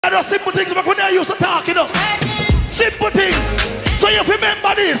Those simple things when I used to talk, you know. Simple things. So you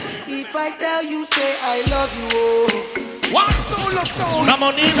remember this. If I tell you, say I love you, oh. What's no love sound? I'm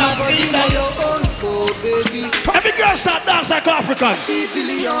on your own, oh, baby. Every girl start dance like African. $3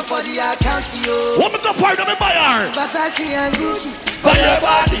 billion for the account, yo. What me go find them in my yard? Versace and Gucci. For your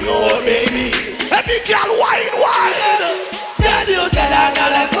body, oh baby. Every girl wine. Girl, you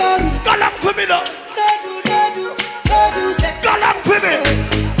gotta for me. Go long for me now. Go long for me.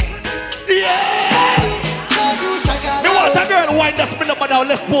 Yeah. Me want a girl wine that's been up and down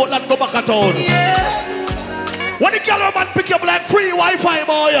left Portland, go back at town. Yeah. When the girl man pick up like free Wi-Fi,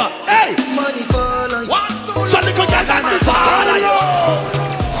 boy, hey. Money fall on you. So the girl get money fall on you.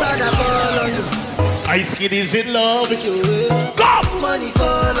 Brother fall on you. Ice Kid is in love. Go. Money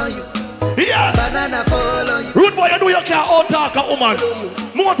fall on you. Yeah. Banana fall on you. Rude boy, you know you can't out-talk a woman.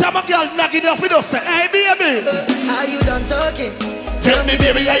 More time a girl nagging your feet, say, hey, baby. Are you done talking? Tell me,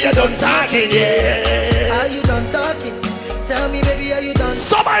 baby, are you done talking? Yeah. Are you done talking? Tell me, baby, are you done?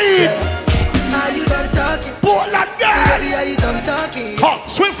 Summer heat. Are you done talking? Portland girls. Baby, are you done talking? Hot,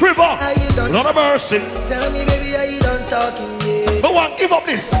 Swift River. Are you done? None of mercy. Tell me, baby, are you done talking? Yeah. But one, give up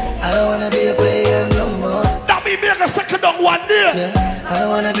this. I don't wanna be a player no more. That me make a second on one day. Yeah. I don't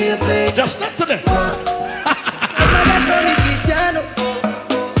wanna be a player. Just not today. Cristiano,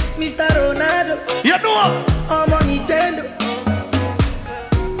 Mr. Ronaldo. You know. I'm on Nintendo.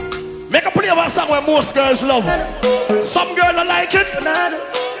 Make a play of a song where most girls love. Some girls don't like it,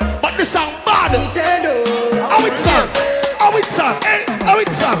 but this song bad. How it song? How it song? Hey, how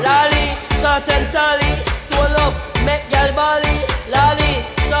it song? Lolly, short and tally, stole up, make girl bally. Lolly,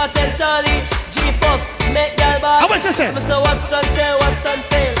 short and tally, G-Force, make girl bally. How much they say? So what's on sale, what's on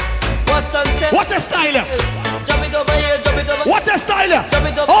sale? What's on sale? What's your style? Jump it over here, jump it over. What's your style? Jump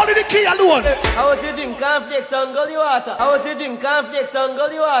it over. Only the key alone. I was you drink cornflakes and gully water. I was you drink cornflakes and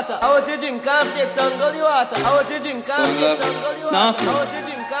gully water. I was you drink cornflakes and gully water. I was you drink cornflakes and gully water. I was you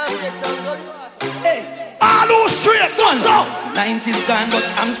drink cornflakes and gully water. Hey. All those straight, what's up? 90's gone, but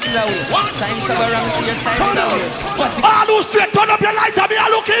I'm still away. Time shabba around, see your style away. Watch it. All those straight, turn up your light and me a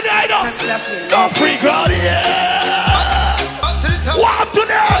look in there, you know. No free crowd, yeah. What up to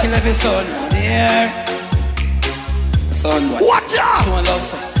there? Kill every son, yeah. Son, what? Watch out! Someone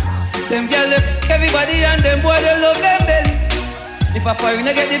loves them. Them girl, everybody and them boy, they love them belly. If I foreign,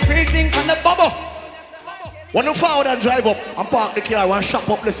 I get the free thing from the bubble. When you forward and drive up and park the car, one shop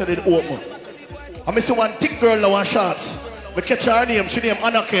up, listen to the open. I see one thick girl in one shots. We catch her name, she name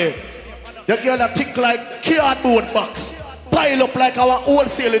Anake. The girl that thick like cardboard box. Pile up like our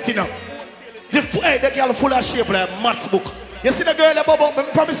wholesale it, you know. The girl full of shape like maths book. You see the girl that bubble up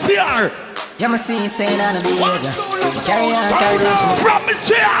from the CR? Yeah, I see it saying on the behavior. Carry on, from the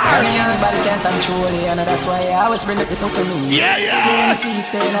CR! Carry on, but you can't control it, and that's why I always bring up this up to me. Yeah. Yeah, I see it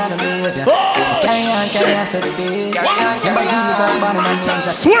saying on the behavior. Carry on, set speed. Remember Jesus was born in a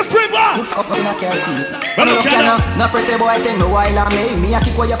manger. Swift River! Up in a car seat. No pretty boy, tell me while I'm me a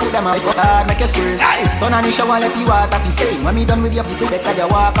kick where you put them out, hard make you scream. Turn on the shower, let the water be stay. When me done with your piece, better you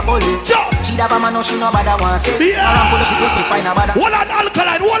walk up all it. She da man, no, she no bother want say. I'm put up this find a bother. Hold on,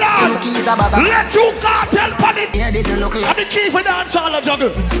 Alkaline, hold on! Let you cartel pan it! Yeah, this is looking I'm the key for dancehall and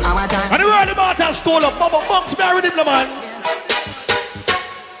jungle. And the world about has stole up. Bubba Bunks married him, the man.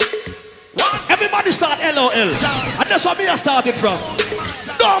 Everybody start LOL. And that's where me I started from.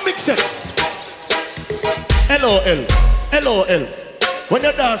 Don't mix it. LOL. When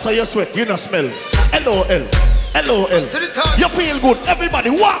you dance or you sweat, you don't smell. LOL. You feel good.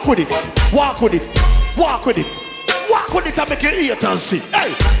 Everybody walk with it. Walk with it and make your ear and see.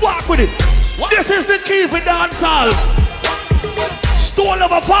 Hey, walk with it. This is the key for dancehall. Stole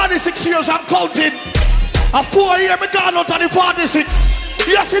over 46 years and counting. A 4 year me gone out on the 46.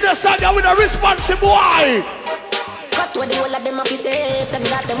 You see the saga with a responsive boy. But when the whole of them up is safe, them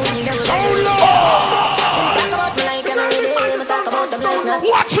got them winning them. Oh Talk about me like I'm ready, talk about them like not.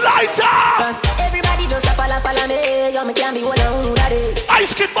 watch lighter! Everybody just a follow me. Yo, me can't be one on that day.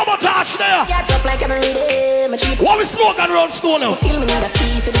 Ice Kid Bubba touch there. Get up like I'm ready, my cheap. What we smoke and round stone now? Feel me in the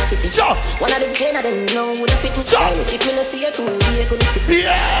key for the city. Sure. One of the gen of them know who the fit me. Sure. If me no see you too, you couldn't see.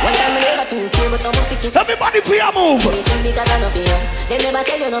 Yeah. One time I never too care, but I'm picking. Everybody fear move. Because I know fear. They never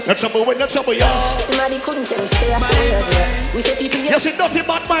tell you nothing. That's trouble, yeah. Somebody couldn't tell us, say I say we say people. You see nothing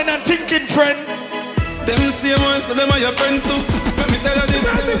but mind and thinking, friend. Them same ones, so them are your friends too. Let me tell you this.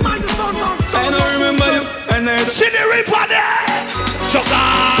 I don't remember you. And I see the river there. Sugar.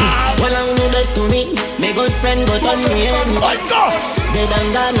 Well, I know that to me. My good friend got on me. My God. They done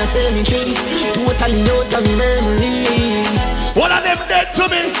gone a cemetery. Totally out of memory. One of them dead to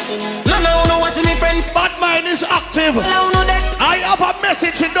me. No, what's my friend? Bad man mind is active. I have a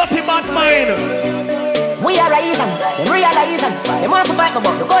message in dirty bad mind. We are reason, them realizing. They want to fight my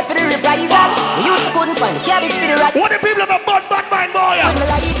butt, look out for the reprisal. We used to couldn't find the cabbage for the right. What the people have a bad mind, boy? When me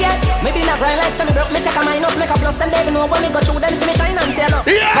life yet, maybe not grind like some broke. Me take a mind up, make a plus. Them they know when me go through them, see me shine and say no.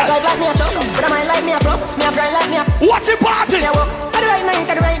 Yeah. My God like me a chuck, but I mind like me a bluff. Me a grind like me a. What's the party? Me a walk, at the right night,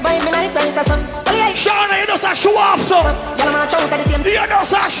 at the right vibe, me like right as sun. Shauna, you just a show off, so. Y'all man a chunk at the same. You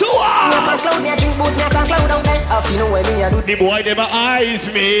just a show off. Me a pass cloud, me a drink booze, me a can cloud out there. If you know where me a do. The boy never eyes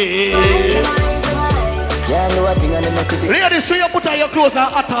me. Yeah, know a thing and them a critic. Ladies, so you put on your clothes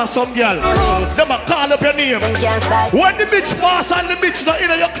and utter some girl. Them a call up your name. When the bitch pass and the bitch not in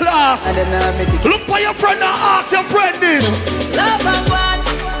your class, look for your friend and ask your friend this. Love and one.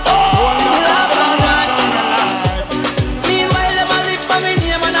 Oh. Love and one. Meanwhile, them a live for me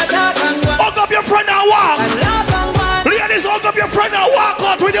name and a talk and one. Hug up your friend and walk. Love and one. Ladies, hug up your friend and walk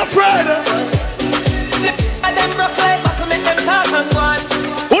out with your friend. And them broke like back to make them talk and one.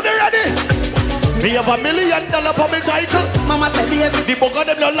 Who they ready? Me have $1 million for me title. Mama said, baby, the bug of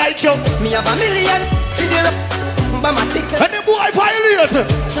them don't like you. me have $1 million. Figure up, but my ticket. And the boy violate.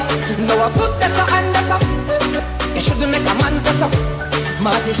 No a foot that's a hand that's up. You shouldn't make a man that's up.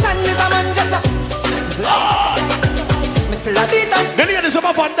 Marty Shan is a man just up. Mr. Labita. The ladies have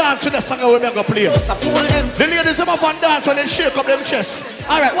a fun dance with the song we are going to play. The ladies have a fun dance when they shake up them chests.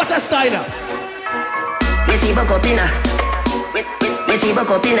 Alright, what a style now? Missy Bocopina. Missy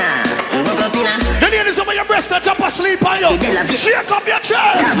Bocopina. Bocopina. The ladies over your breast that jump asleep on you. Shake up your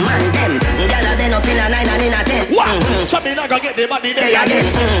chest. Man, them. Y'all been up in a 9 and in a 10. What? So me not gonna get the body there again.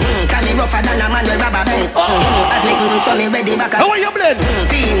 Can be rougher than a man with rubber band. As me so me ready back. How are you blend?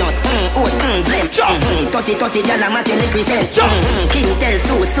 Peanut, oats, blend. 30 y'all a matin represent. King tell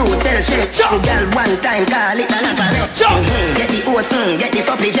Sue tell Shem. Y'all one time call it an apparent. Get the oats, get the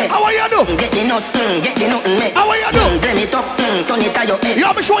supplement. How are you do? Get the nuts, get the nothing. How are you do? Blend it up, turn it to your head. You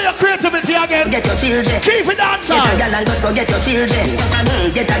have to show your creativity again. Get your children. Keep it dancing. Get a gal and just go get your children.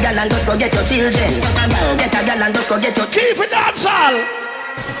 Get a gal and just go get your children. Get a gal and just go get your. Keep it dancing.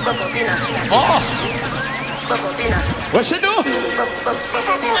 Oh. What she do?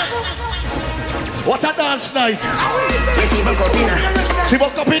 What a dance nice. Missy Bocopina. She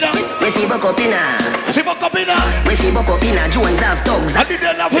woke up in her. Missy Bocopina. She woke up in her. Missy Bocopina. Jones have thugs. I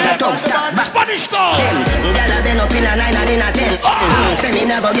didn't have her. Spanish dog. Y'all been up in a 9 and in a 10. Say me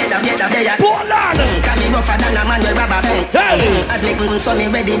never get a player. Portland. Can be rougher than a man with rubber band. As me so me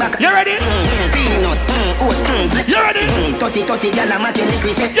ready back. You ready? Peanut, oats, you ready? 30 y'all a matin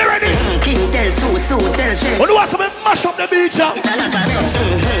represent. You ready? King tell Sue tell Shem. When you want some mash up the beach, get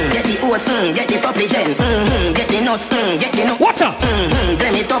the oats, get the supplement. Get the nuts, get the nuts. Water.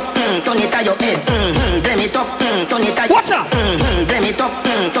 Blame it up, turn it to your head. Blame it up, turn it to your water. Blame it up,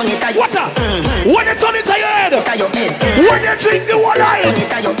 turn it to your water. When you turn it to your head. When you drink the water, turn it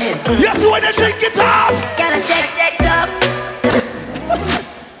to your head. Yes, when you drink it off. Gotta set up.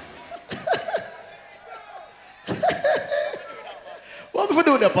 What if we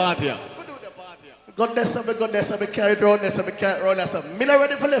do the party? God bless me, carry it around, me carry it around. Me not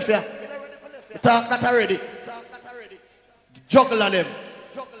ready for life, yeah. Talk not already. Juggle on them.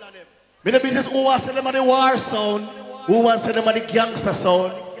 Me the business who wants to send them on the war sound, who wants to send them on the gangster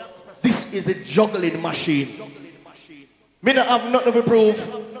sound. This is the juggling machine. Me not have nothing to prove.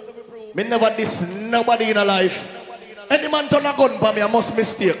 Me never diss nobody in a life. Any man turn a gun for me, I must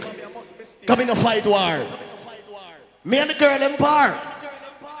mistake. Come in a fight war. Me and the girl them par.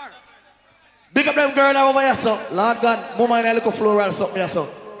 Big up them girl over here, so. Lord God, mama and I look a floral something, so.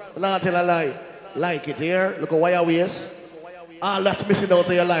 Not tell a lie. Like it here. Look at wire waist. All that's missing out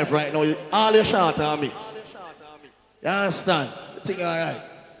of your life right now. All your short on me. You understand? You think alright.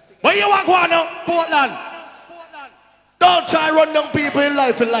 When you walk one now, Portland. Don't try run down people in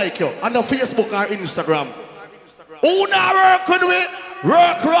life and like you. On the Facebook or Instagram. Who not work with me?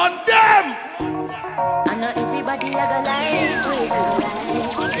 Work run them. I know everybody I got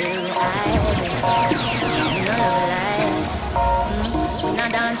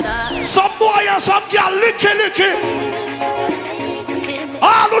some boy and some girl licky.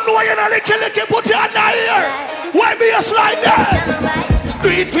 All who know you're not licky, put your hand here. Why be a slide there? Do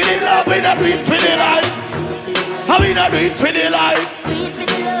it for the love, we not do it for the life. How we not do it for the life?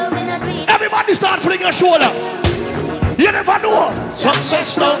 Everybody start flinging your shoulder. You never know.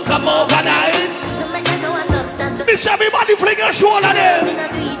 Success don't come overnight. Miss everybody fling your shoulder there.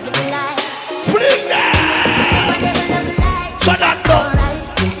 Fling there. So that no.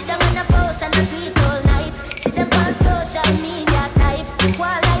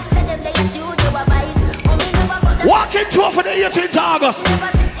 Walking through for the 18th August.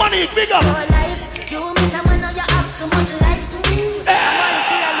 Money bigger.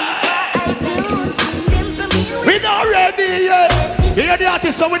 the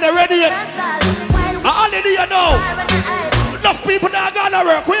artists so when they're ready yet. All in here now. Enough people that are gonna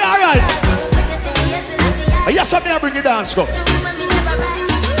work. We alright. Yes, I'm here bring the dance go.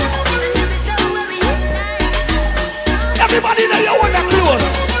 Everybody know you want the clothes.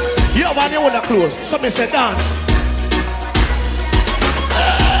 You want you want the clothes. Somebody say dance.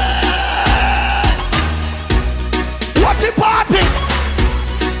 What's the party?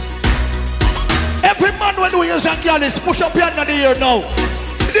 Every man when we use a girl is push up your hand in the air now.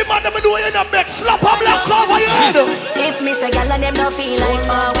 The man that do in the back, slap a black cover your head. If miss a gal and them don't feel like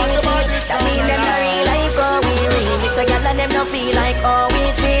oh we feel, that mean them not real like oh we real. Miss a gal and them don't feel like oh we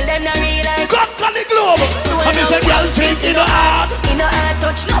feel, them not real like. God call the globe. And miss a gal think in the heart. In the heart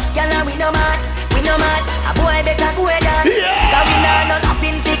touch love, gal and we no mad, we no mad. A boy better go down. Yeah. That we not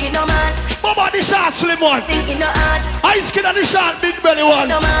nothing fig in no man. Mama the short slim one. Think in the heart. Ice skin and the short big belly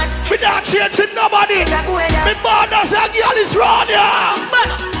one. No man. We not changing nobody. Me born as a girl is round ya.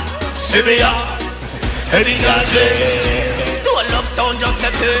 See me up. Eddie girl Stone love sound just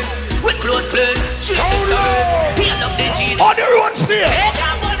like it. With clothes clean. Straight to the Heal up the gene. On the road still.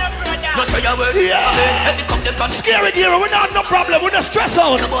 No say your word. Yeah. Heavy come the pan. Scary gear. We not no problem. We not stress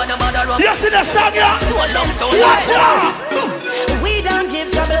out. No boy no matter what. You see the song ya? Stone love sound. Watch out. We don't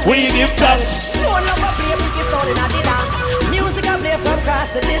give trouble. We give thanks. Stone love a play biggest sound in a dance. Music a play from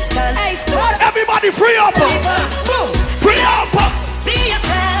across the distance. Hey, everybody free up. Free up. Be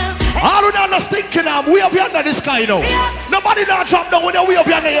yourself. All of them are stinking up. We have you under the sky now. Nobody not drop down with the way of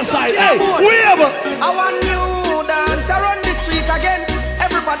you under your side. Hey, we have. I want new dance around the street again.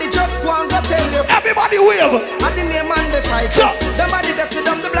 Everybody just want to tell you. Everybody wave. And the name and the title. The body deaf to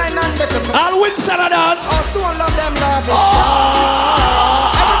them, the blind and the crippled. I'll win Sarah dance. Oh, Stone love them love it.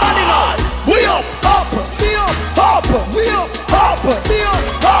 Everybody know. We up, up, Stay up, up, we up, up, stay up,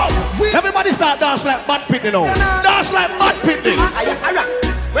 up. we up. Everybody start dance like Bad Pitney now. Dance like Bad Pitney.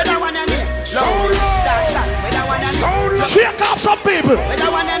 Where that one and here? Loud. Dance, where that one and here? Shake off some people. Where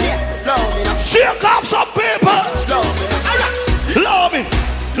that one and here? Loud. Shake off some people. Love me.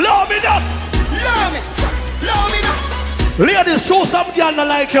 Love me now. Love me. Love me now. Ladies, show some girl not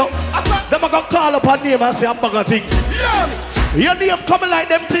like you. Them are gonna call up her name and say I'm bugger things. Love me. Your name coming like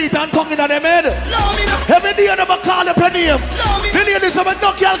them teeth and tongue in them head. Love me now. Every day them a call up your name. Love me. The ladies of a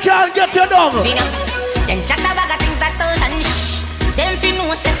no girl can't get you down. Genius. Them chat about things that does and shh. Them fi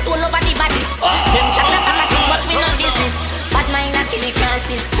know say Stone over the bodies. Them chat about things but we no business. Bad mind and kill it can't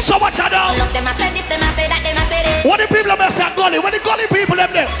assist. So much I know. Love them I say this, them I say that, them I say that. What the people them say gully? When the gully people them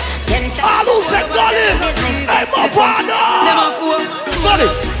there? Them chat All who say gully. Hey, Mavado. Them a fool. Gully.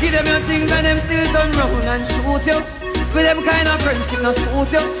 Give them your things and them still turn round and shoot you. For them kind of friendship no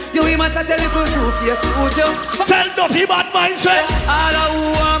suit you. You him a chat tell you could do face put you. Tell dirty bad mind say. All a who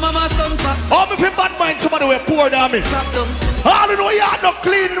are mama son for. Oh, me feel bad mind somebody will pour down me. Trap them. All you know you are not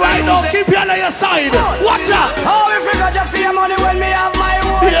clean right now. Keep your on your side. Watch out. Oh, if you got your fear money when me have my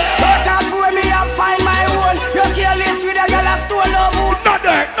own. Yeah. Work out for when me have find my own. You careless with a girl a stone love wood. No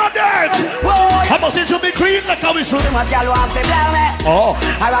dirt, no dirt. Whoa, I must need to be clean like a whistle. too much girl want to blow me. Oh.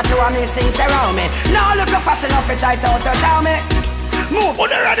 I got you and me sings around me. Now look fast enough to try to tell me. Move, Oh,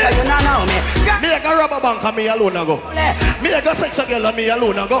 they're ready. so you not know me. Me a go rubber bank and me alone a go. Me a go sex a girl and me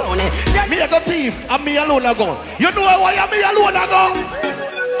alone a go. Me a go thief and me alone a go. You know why I'm me alone a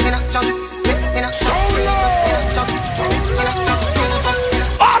go?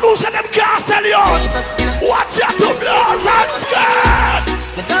 All who say them can't sell you. Watch out to blows and skirt.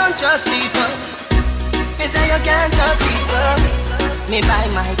 Me don't trust people. Me say you can't trust people. Me buy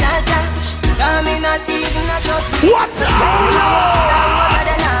my girl cash. Cause me not even a trust people. Watch out.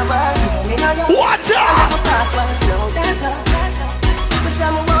 Watch out.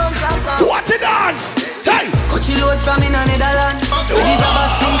 Watch it dance. Hey. Cut you load from in a Netherlands. Where the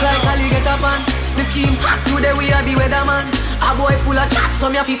jobbers think like alligator pan. The scheme hot today we are the weatherman. A boy full of chat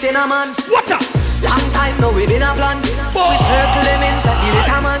some ya fi say na man. Watch out. Long time now we been a plan. We circle elements like the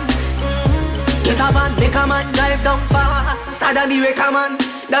little man. Get a van, make a man drive down far. Sada the wrecker man.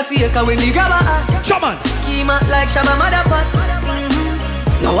 That's the echo when the grabber. Chaman. Schema like shabba motherfuck.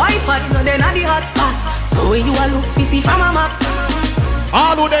 No Wi-Fi, no then at the hot spot. So when you a look fishy from a map.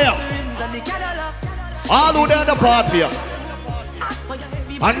 All who there. All who there at the party.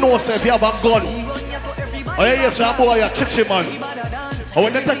 I know say if you have a gun. Oh yeah, yes, a boy, a chichi man. And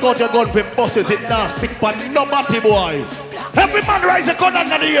when they take out your gun, we bust it, it now stick for no matty boy. Every man rise a gun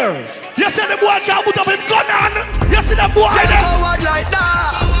under the air. You see the boy can't put up his gun on. You see the boy there. Forward like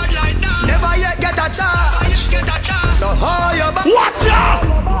that. Never yet get a charge. So hold your back. Watch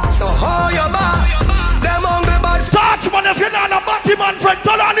out. So hold your back. Them hungry bad. Touch man if you're not a batty man friend,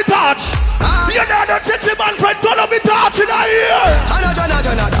 turn on the touch. You're not a chichi man friend, turn on the touch in the ear.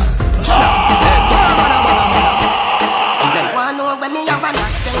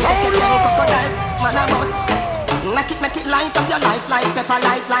 like pepper,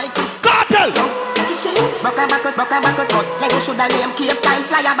 like this. Kartel! Like you should have named cave style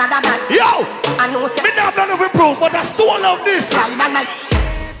flyer bag of that. Yo! I know say me not have none of it proof, but I still love this.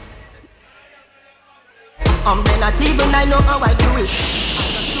 I'm not even I know how I do it.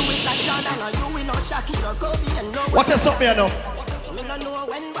 What is up here now?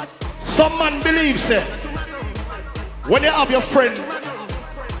 Some man believes it. When you have your friend,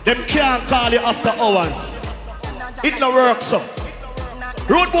 them can't call you after hours. It no works so.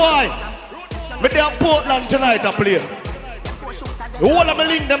 Road boy, me there Portland tonight I play. The whole of me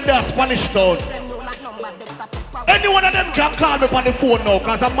link them there Spanish town. Any one of them can call me on the phone now,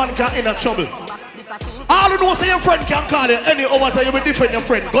 cause a man can in a trouble. All you know say your friend can call you any hours and you will defend your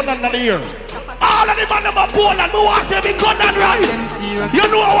friend. Gun under the ear. All of the man them are Portland, no one say me gun and rise. You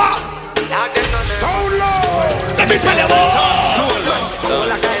know what? Let me tell you what.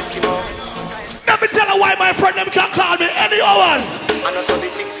 Let me tell you why my friend them can call me any hours. I know some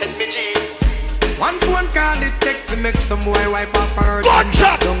things hit me G. One phone call it take to make some boy wipe up her.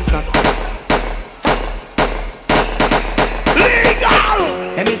 Gunshot! Legal!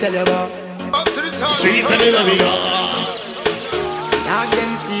 Let me tell you about Streets and the living. y'all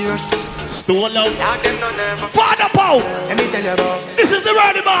them serious. Stone out. Y'all them no never. Father Pow! Let me tell you about This is the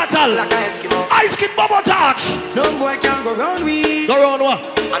Rally Martel. like a Eskimo. Ice Kid Bubble Touch. No boy can go round we. Go round what?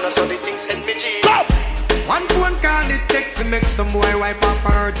 I know some things hit me G. Go! One phone call it take to make some boy wipe up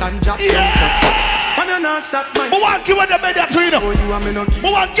her and drop them. Yeah! When you not stop my. I want to give them the media to you. Oh, you want me no keep. I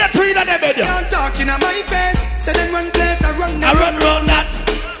want to get rid of the media. Can't talk in my face. Say them one place I run. I run round that.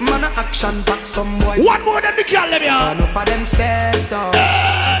 Man a action back some boy. One more than the girl let me out. Enough of them stairs so.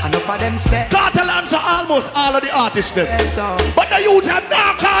 Enough of them stairs Kartel answer almost all of the artists them. so. But the youth have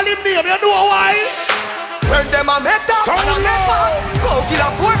now call him name. You know why? When them a make up and a make up. Go kill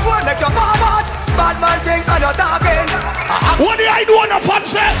a 4-4 make your bad. Bad man thing and you're talking. What do I do on the fun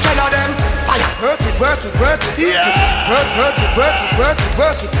set? Tell of them. Work it. Yeah.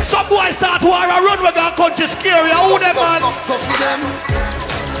 Work it. Some boys start war and run with our country scary. Who them man?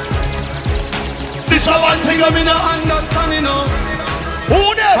 This is one thing I'm in a Understand, you know.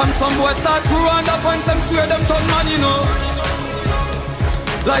 Who them? And some boys start to run up and them swear them turn man, you know.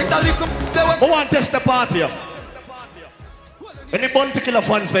 Like the little they were. I want to test the party. Any bounty killer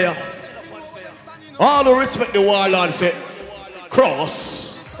fans there? All who respect the warlord say,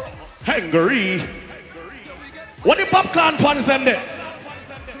 Cross, Hungary. What the PopCaan fans them there?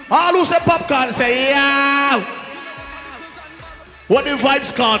 All who say PopCaan say, yeah. What the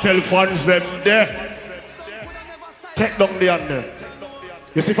Vybz Kartel fans them there? Take down the under.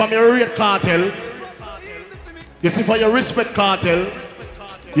 You see from your rate cartel, you see for your respect cartel,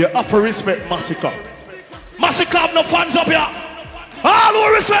 you have to respect Masicka. Masicka have no fans up here. All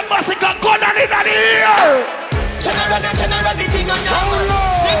who respect Masicka, gun on in the ear. General, the thing on your own.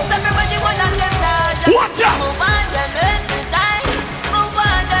 Things everybody wanna get that. Watch out. Move on them every time. Move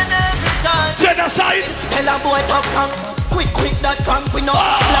on them every time. Genocide. Tell a boy talk frank. Quick that crank. We no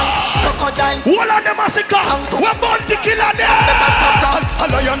blank. Crocodile. All of the Masicka. We're born to kill them.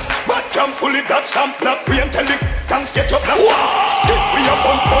 Alliance, but come fully that stamp black. We ain't telling thanks get up now. We are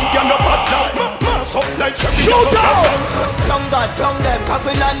bump, you're not bad now. Mass up like Shoot out. Young God, young them.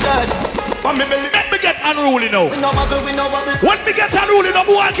 Coffee landed. Let me get unruly now. We no muggle, we no wobble. When me get unruly now,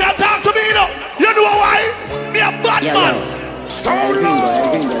 boy can't talk to me now. You know why? Me a bad man. Green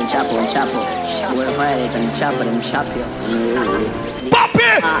boy, chapel. We're violate and chop you.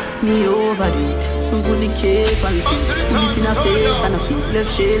 Papi! Me overdo it. Put the cape on the feet. Put it in a face and a feet.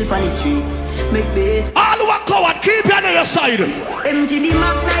 Left shell on the street. Make bass. All who are coward, keep you on your side. Empty the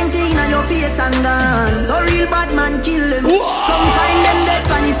Mac 19 on your face and dance. So real bad man kill them. Come find them dead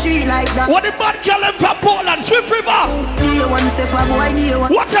on the street like that. What the bad girl them from Portland, Swift River? Day one step a boy, day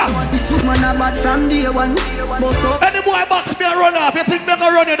one. Watch out! This woman a bad from day one. But up. Any boy box me a run off, you think me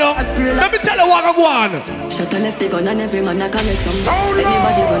gonna run you down? Let me tell you what I go on. Shut a left the gun and every man a collect some.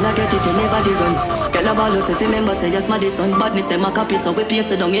 Anybody gonna get it, anybody run. Girl a ball up if you remember say yes my son. Badness them a copy so we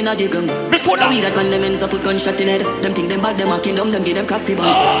paste it down in a the gun. Before that. We that when them ends up put gunshot in head. Them think them bad, them a kingdom, them give them cock fi bun.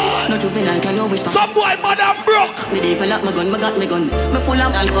 No juvenile can no wish. Some boy mad and broke. Me develop my gun, me got me gun. Me full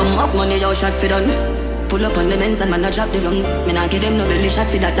of album up money, yo shot fi done. Pull up on the ends and man a drop the lung. Me nah give them no belly shot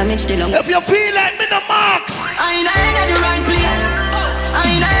fi that damage the lung. If you feel like me the marks. I ain't at the right place. I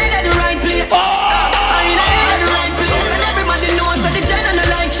ain't at the right place. I ain't at the right place. And everybody knows that the general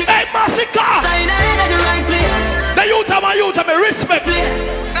like shit. Hey Masicka. I ain't at the right place. The youth of me respect.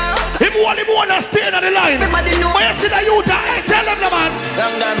 Him wanna stay in the line. But you see the youth, hey, tell them the man.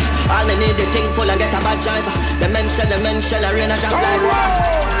 Young them, all they need the thing full and get a bad driver. The men shell, arena jump like war.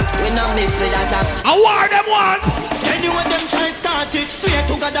 We not miss with that tax. I war them one. Then Anyway, them try start it. Swear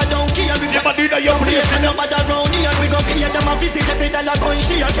to God I don't care. Never did your place. Nobody around here. We go pay them a visit every dollar gun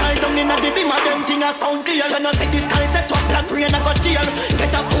share. Try down in the beam of them thing a sound clear. You know see this guy set up like rain a got tear. Get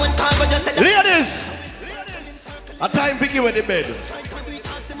a phone call but just say that. Ladies, a time for you in the bed.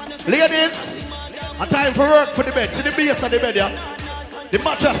 Ladies, a time for work for the bed. See the base of the bed, yeah? The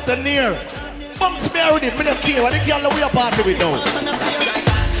mattress, the near. Bunks me already, me don't care. What the girl we are party with now?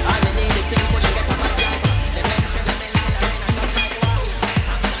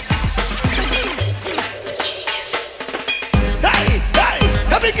 Hey, hey,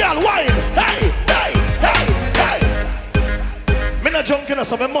 every girl wine. Hey, hey, hey, hey. Me not junking,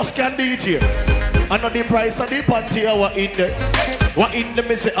 so me must can DJ. I know the price of the panty, our in there. What in the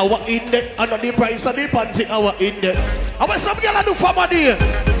me say, our in there. I know the price of the panty, our in there. I want some girl do for my day.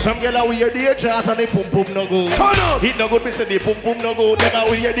 Some girl wear the dress and the pum pum no good. It no good, me say the pum pum no good. Then I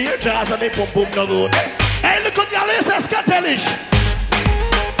wear the dress and the pum pum no good. Hey, look at girl, this is Kartelish.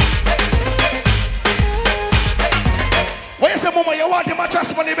 What you say, mama? You want the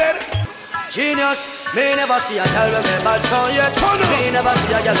mattress money bed? Genius, me never see a girl with a bad song yet. Me never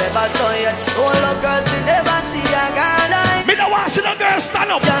see a girl with a bad song yet. All the girls, me never see a girl like. Me no want see no girl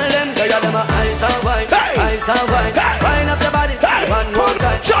stand up. Girl them a eyes and wine, eyes and wine. Wine up your body, one more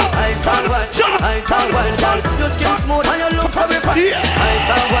time. Eyes and wine, eyes and wine. Girl, your skin smooth and you look very fine. Eyes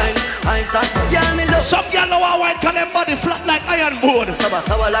and wine, eyes and wine. Girl, me love. Some girl no want wine, can them body flat like iron board.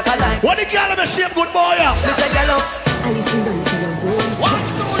 Sour like a line. What the girl have a shape good boy? She say girl up. I listen down to the word.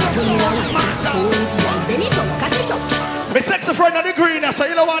 My sexy friend on the green, so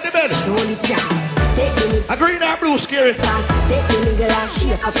you don't want the bed. A green or blue scary. You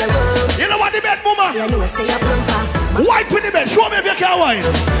don't want the bed, mama. Wine for the bed. Show me if you can wine.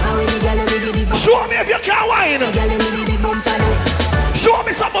 Show me if you can wine. Show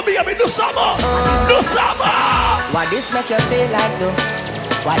me some baby. Do summer. Do summer. What this make you feel like though?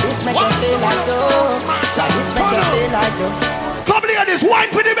 What this make you feel like though? What this make you feel like though? Come ladies, wine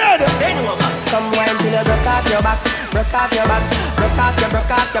for the bed. Come wine till you broke off your back. Broke off your back. Broke off your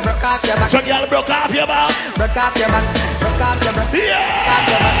back. So girl broke off your back. Broke off your back. Broke off your back. Yeah.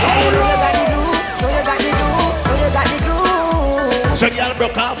 So you got the glue. So you got the glue. So you got the glue. So girl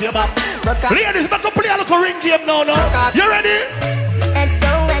broke off your back. Ladies, back up play a little ring game now. You ready?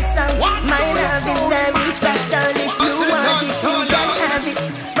 XOXO. My love is very special. If you want it, you can have it.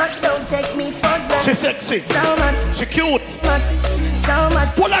 But don't take me for granted. She's sexy. So much. She cute. Much. So much.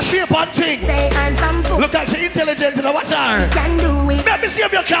 Full of shape and thing. Say I'm some fool. Look at she intelligent and watch her. Can do it. Let me see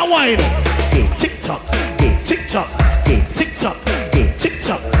if you can wine. Tick tock. Tick tock. Tick tock. Tick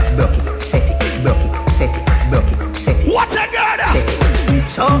tock. Broke it. Set it. Broke it. Set it. Broke it. Set it. What's a girl?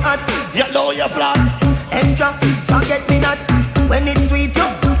 So hot. You low your flat. Extra. Forget me not. When it's sweet, yo.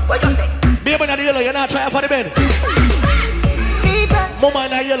 What you say? Baby in the yellow, you're not trying for the bed. Mama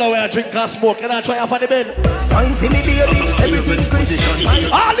in the yellow where I drink and smoke, you're not trying for the bed. Time see me baby, everything Christian.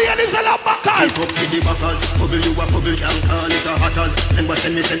 All the ladies are love backers. Up to the backers, bubble you a bubble can call it a hatters. Then what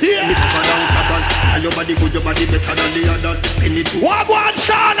send me send me for down packers. And your body good, your body better than the others. Penny two. Wagwan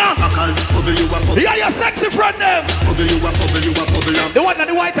Shana. Packers, bubble you a bubble. Yeah, your sexy friend them. Bubble you a bubble, you a bubble and. The one that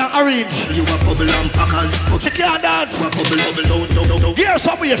the white and orange. You a bubble and packers. She can't dance. Bubble down. Here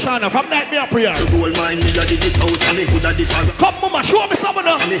some of you Shana from night me up here. The gold mine me a dig it out and me hood a the fag. Come mama, show me some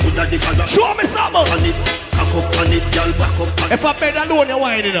now. Me hood a the fag. Show me some. Back up on it, girl, back up on it. If I bed alone, you're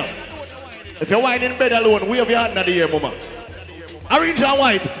whining up. If you're whining in bed alone, wave your hand at the air, mama. Orange and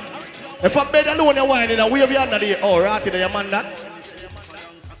white. If I bed alone, you're whining up, wave your hand at the air. Oh, right there, your man that.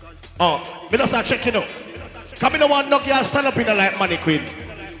 Oh, me just start checking out. Come in the one knock you stand up in the like money queen.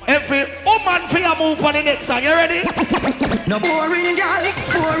 Every woman for your move on the next song, you ready? No boring girl,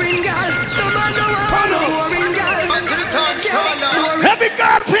 boring girl. No man no one, boring girl. Every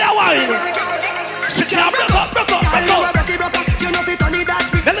girl for your wine. She can't break up. You know fit on it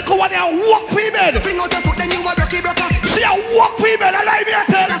that. The little one here walk for your bed. Fling out your foot, then you a rocky broker. She a walk for your bed, I like me a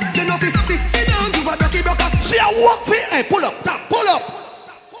tell. You know fit sit down, you a rocky broker. She a walk for your hey, pull up, tap, pull up.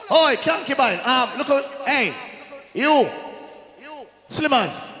 Oi, can't keep on. Look at, hey, you.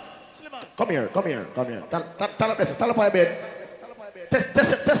 Slimmers. Come here. Tell up this, tell up your bed.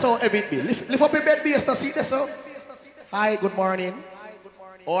 Test how heavy it be. Lift up your bed base to see this how. Hi, good morning.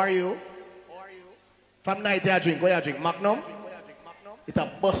 How are you? From night you drink, what you drink? Magnum? It's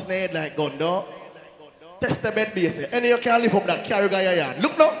a bust in the head like gun, no? Test the bed base. And you can't lift up that carry guy your yard.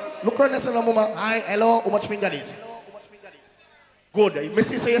 Look now. Look around this mama. Hi, hello, how much finger is? Good.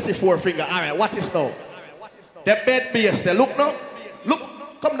 Missy say you see 4 finger. Alright, watch this now. The bed base there. Look now. Look.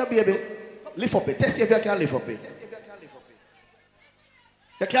 Come now, baby. Lift up it. Test if you can lift up it.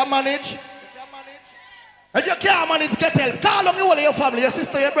 You can manage? And you can't manage get help. Call on you, your family, your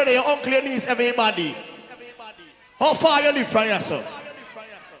sister, your brother, your uncle, your niece, everybody. How far you live from yourself?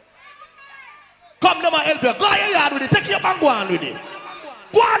 Come to my help you. Go in your yard with it. Take your man, go on with it.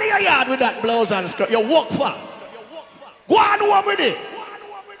 Go on in your yard with that blouse and skirt. You walk far. Go on home with it.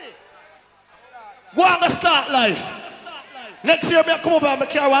 Go on and start life. Next year, I come over and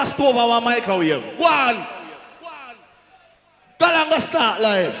carry one stove and one microwave. Go on. Go on and start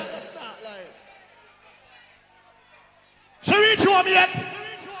life. She reach home yet?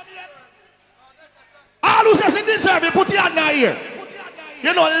 All who says it deserve it, put your hand in here.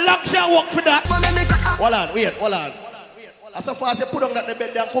 You know, long shall work for that. Hold on, wait, hold on. As so far as you put on that the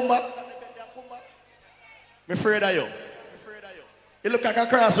bed and come back, I'm afraid of you. You look like a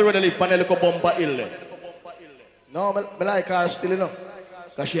cross the road and a little bumper hill there. No, I like her still enough.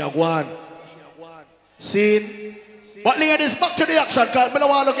 Because she a gone. Seen? But ladies, back to the action, because I don't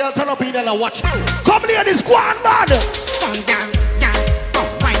want to girl turn up in there and watch. Come ladies, go on, man! Come down, down. Oh,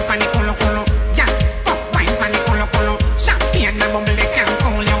 wine pan colo colo. Yeah. Oh, wine pan colo colo. Champagne and bubble they can't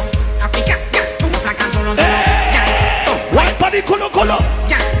call you. Africa, yeah. Come up like a solo. Yeah. Oh, wine pan colo colo.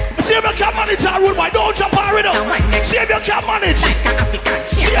 Yeah. See if you can manage our rule, why don't jump out with us? See if you can manage. Like an African.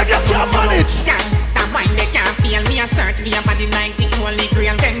 See if you can manage. Yeah. That wine they can't feel me a search me a body like the holy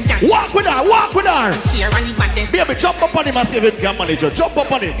grail. Then yeah. Walk with her, walk with her. Share and the baddest. Baby, jump up on him and see if you can manage her. Jump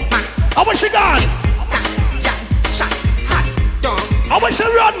up on him. How was she gone? I wish she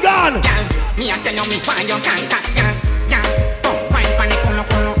run gone. Me a tell you me why you can't cut. Oh, wine pan colo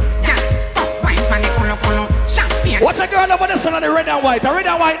colo. Oh, wine pan colo colo. Champagne. What's a girl over the sun on the red and white? A red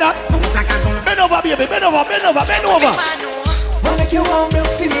and white that? Bend over, baby. Bend over, bend over, bend over. Wanna make you warm block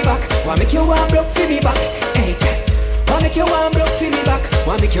for me back. Wanna make you warm block for me back. Hey, wanna make you warm block for me back.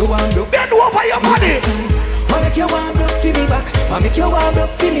 Wanna make you warm block. Bend over your body. Wanna make you warm block for me back. Wanna make you warm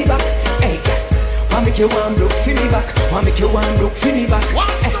block for me back. Hey, wanna make you warm block for me back. Wanna make you warm block for me back.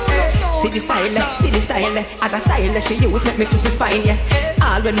 See the style, other style she use make me twist my spine, yeah.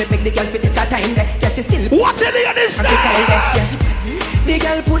 All when me make the girl fit take her time, yeah. She still. What's in the style? The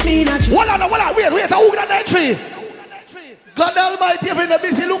girl put me in a tree. Hold on, wait, who got that tree? God Almighty, you've been a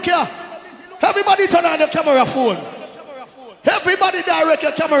busy look here. Everybody turn on the camera phone. Everybody direct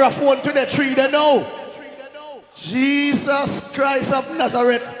your camera phone to the tree, they know. Jesus Christ of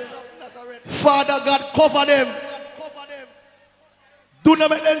Nazareth. Father God, cover them. Do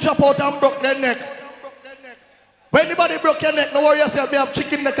not make them jump out and broke their neck. When anybody broke your neck, no worry yourself, we have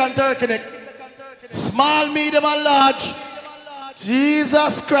chicken neck and turkey neck. Small, medium and large.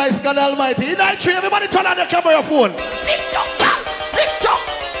 Jesus Christ, God Almighty. In that tree, everybody turn on the camera phone. Tick-tock, tick-tock,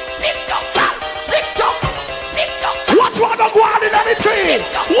 tick-tock, tick-tock, tick-tock. Watch what go on in the tree.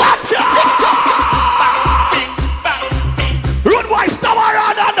 Watch out. Road boy, stop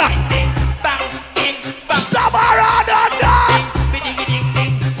around on that. Stop around on that.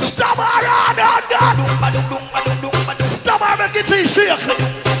 Stop around on that. Stop her, make it tree shake.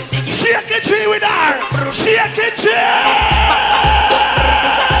 Shake it tree with her. Shake it tree.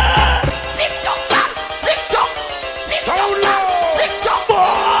 Tick-tock, tick-tock, tick-tock, tick-tock,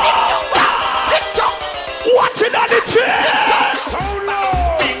 tick-tock. Watch it on the tree.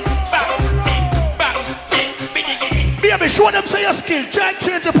 Baby, show them say your skill. Try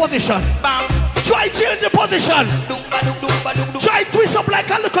change the position. Try change the position. Try twist up like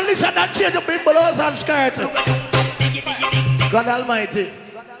a little lizard and change the big blouse and skirt. God Almighty.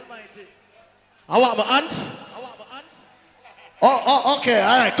 I want my ants. Oh, okay,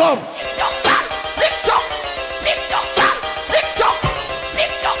 all right, come. Tick-tock, tick-tock,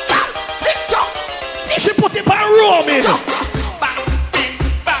 tick-tock, tick-tock. She put it on roaming.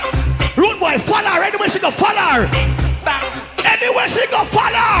 Rude boy, follow her. Anywhere she go, follow her. Anywhere she go,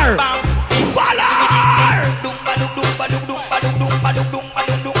 follow her. Follow her.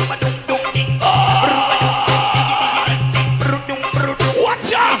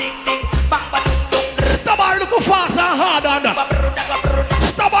 Watch out. Stop her looking fast and hard on that.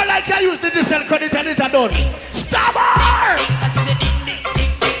 Stop her like I used the diesel credit and it are done. Stop her.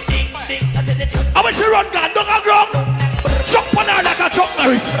 I wish she run down, don't go ground. Chuck on her like a Chuck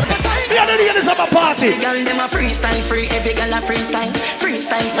Norris. Me and the ladies of a party. Girl, them a freestyle free, every girl a freestyle.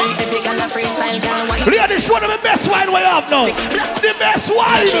 Freestyle free, every girl a freestyle. Girl, why? Ladies, show them the best wine we have now. The best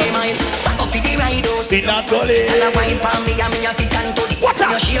wine. Back up in the ridos. In a gully. Girl, a wine for me and me a fit and to the. What's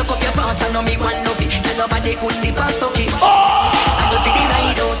up? You shake up your pants and no me one no fit. Girl, nobody could be past okay. Oh! Saddle for the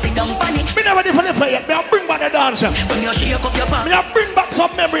ridos, sit down panic. Me never ready for the fire. Me a bring back the dancer. When you shake up your pants. Me a bring back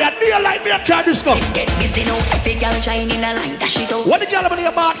some memory. A day like me a car disco. Get busy now, every girl shine in a line. Dash it out. What the girl in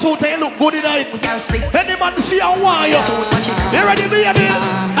your back suit they look good in it. Any man see how want you. You ready, baby?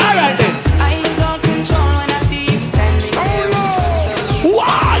 All right then. I lose all control when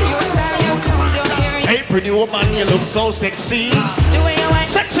pretty woman, you look so sexy.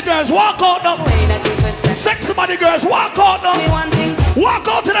 Sexy girls, walk out now. Sexy body girls, walk out now. Walk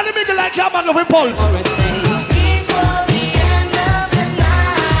out to the middle like your man of impulse.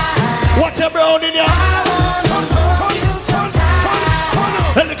 What's your brown in ya?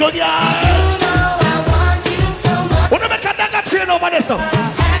 Let me go, yeah. Wanna make a dagger chain over there, so?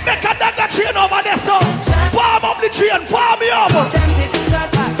 Make a dagger chain over there, so? Farm up the tree and farm me up.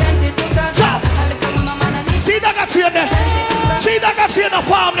 See dagger chain there? See dagger chain the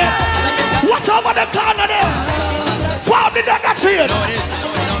farm there? Watch over the corner there? Farm the dagger chain.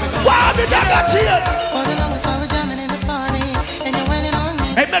 Farm the dagger chain.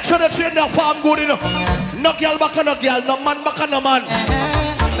 Hey, make sure the train there farm good enough. No girl back on no girl, no man back on no man.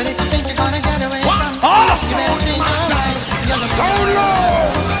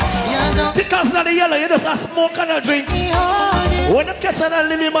 Because of the yellow, you just a smoke and a drink. When you catch a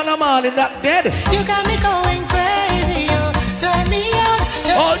living man a man in that dead. You got me going crazy, you turn me on.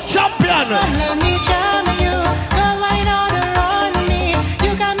 Oh, champion. Let me charm you. Go wine on around me.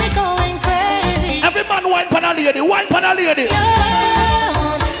 You got me going crazy. Every man wine pan a lady, wine pan a lady.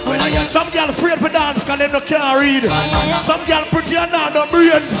 Some girl afraid for dance because they no can't read. Some girl pretty and not no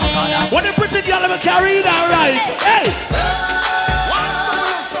brains. When the pretty girl never can read and write. Hey!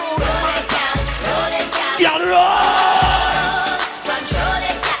 Girl, roll!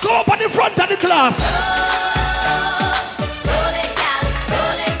 Go up on the front of the class.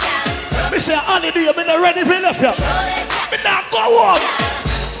 Me say, holiday, I'm not ready for left you. Me not go home.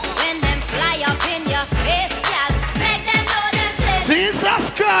 When them fly up in your face, girl, make them know them place. Jesus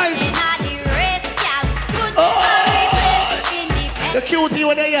Christ! Oh! The cutie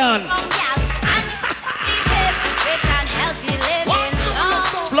with the yarn.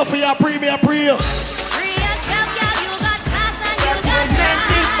 Fluffy your premium pre.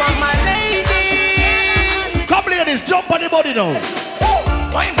 Come ladies, jump on the body now.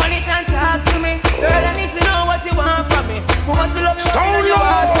 Wine on it and talk to me. Girl, I need to know what you want from me. Who wants to love you? Stone you.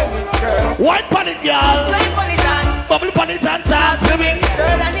 Wine on it, girl. Bubble on it and talk to me.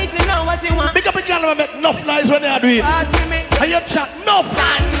 Girl, I need to know what you want. Big up a girl and make enough noise when they are doing. And you chat enough.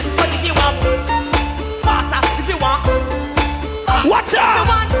 But if you want faster, if you want. Watch out!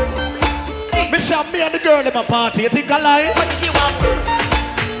 Michelle, me and the girl in my party, you think I lie? But if you want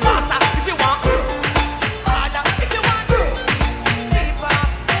faster, if you want harder, if you want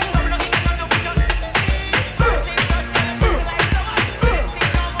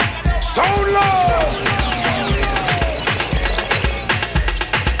Stone Love!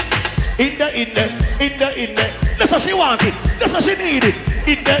 In the. That's what she wanted. That's what she needed.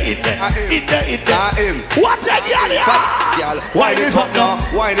 In the. What's that, girl? Wine it up now,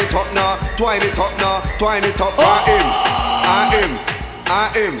 wine it up now, twine it up now, twine it up. I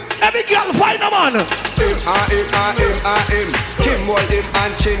am. Every girl find a man. I am. Kim wall him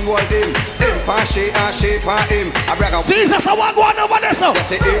and chin wall him. Him pa she and she pa him. I brag out. Jesus, I want to go on over there, sir.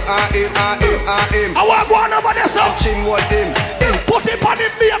 Yes, I am. I want to go on over there, sir. Chin wall him. Put it on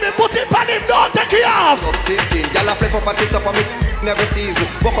him, baby. Put it on him. Don't take it off. Y'all a flip up and twist up on me. Never sees it.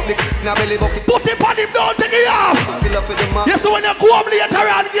 Walk up the now belly bucket. Put it on him. Don't take it off. Yes, when you go up later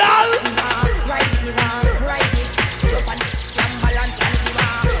on, girl.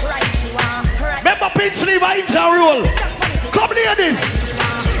 Remember pinch lever, inch and roll. Come ladies.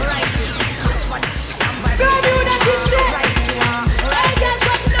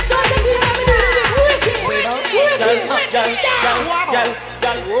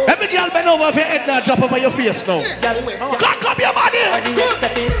 Every girl bend over if your head now drop over your face now. Cock up your body.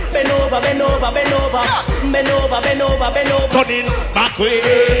 Bend over. Turn it back way.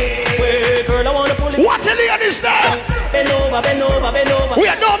 Girl, I wanna pull it. Watch the ladies there. Bend over. We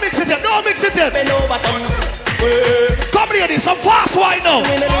are no mix it up. Bend over. Come ladies, some fast wine now.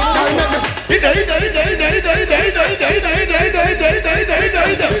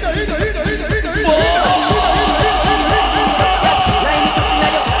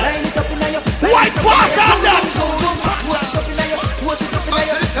 White fast out there.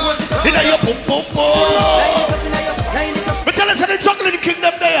 But tell us how the juggling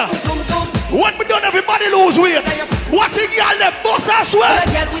kingdom there. When we done, everybody lose weight. Watching y'all them boss I swear.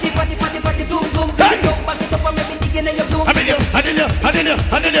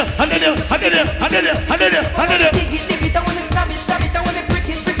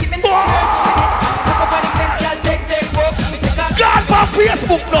 God, my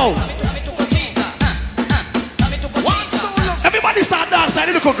Facebook now. Everybody start dance like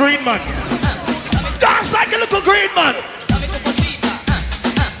a little green man. Dance like a little green man.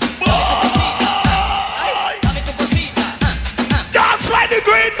 Dance like the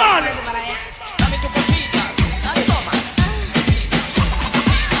green man.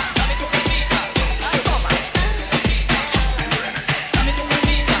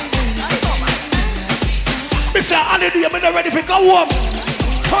 say holiday, I'm not ready for go home.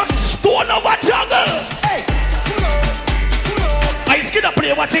 Stone over jungle. Hey, I skin up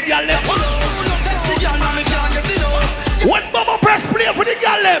play watching y'all left. One bubble press play for the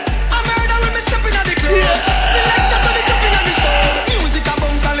girl left. I'm murder when me stepping at the club. Select that to the top in the soul. Music a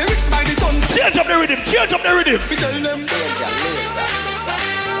bounce and lyrics by the tons. Change up the rhythm, change up the rhythm. We tell them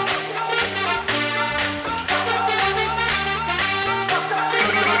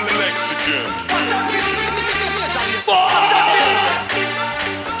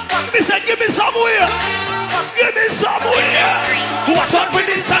Me say, give me somewhere. Give me somewhere. Watch out for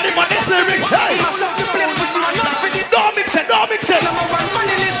this and the next lyrics. Hey. Don't mix it, don't mix it.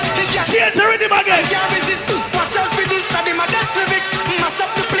 Change the rhythm again. watch out for this and the next lyrics. Mash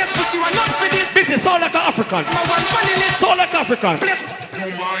up the place, but you are not for this. This is sound like an African. Sound like African.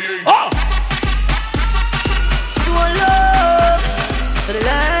 Oh. Stole love for the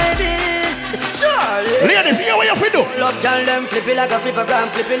ladies. It's Charlie. Ladies, hear what you feel do. Love girl them flip it like a flippergram,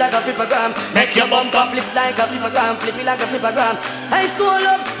 flip it like a flippergram. Make your bumper flip like a flippergram, flip it like a flippergram. I stole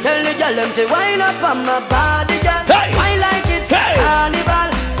up, tell the girl them to wind up on my body, girl. Hey. I like it, Hey. carnival.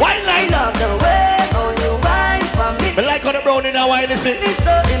 Wine I like. love the way how you wine for me. Me like how the brown in the wine is it. It's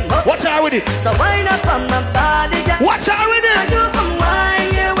so important. Watch out with it. So wind up on my body, girl. Watch out with And it. you come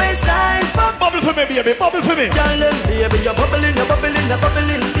wine your waistline for me. Bubble for me, baby. Bubble for me. Girl them baby, you're bubbling, you're bubbling, you're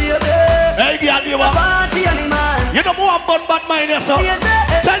bubbling, baby. Hey, girl, you are. Party animal. You know more about bad mind, yes, sir. Yes,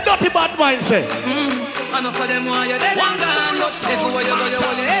 sir. Tell dirty bad mind, say. Enough of them why you're dead and gone. Everywhere you go, you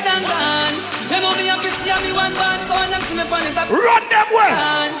hold your head and gone. They know me happy, see me one band, so when them see me on it, Run them way.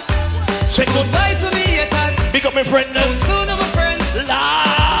 Say goodbye to me haters. Big up my friend. Soon my friends. La.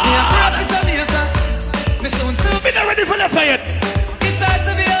 Me a prophet Jamaica. Me soon. Me not ready for the fire. It's hard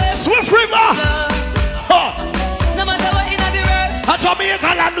to be a Swift River. no matter what in the world. A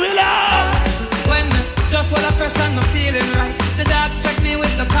Jamaica land will When just when I first and I'm feeling right, the dogs check me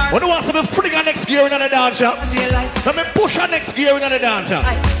with the car. When you want some fling our next gear in the dance, yeah? Let me push our next gear in the dance, yeah?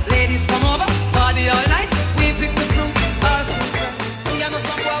 Ladies come over, party all night. We pick the fruits, all fruits. We know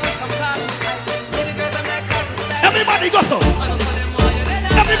some boy with some cars. Lady girls and their cars. Everybody go so.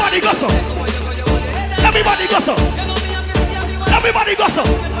 Everybody go so. Everybody go so. Everybody go so.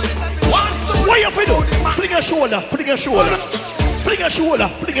 What you feel do? Fling your shoulder, fling your shoulder. Fling your shoulder,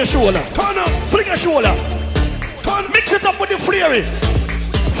 fling your shoulder. Turn up, fling your shoulder. Mix it up with the flary.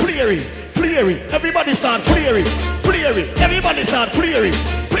 Flary, flary. Everybody start flary. Flary. Everybody start flary.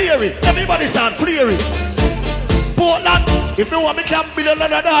 Flary. Everybody start flary. Portland, if you want me can build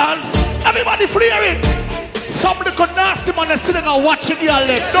another dance, everybody flary. Somebody could nasty man is sitting and watching y'all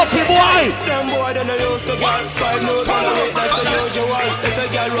leg. Dirty boy. Them boy don't use the girl. $5 million, that's the usual. If a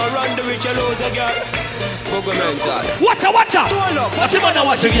girl run the rich, you lose the girl. Watch out, watch out. Watch him on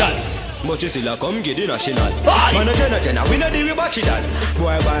watch y'all. But you still come get the national. Man a jenna, we know the way back that.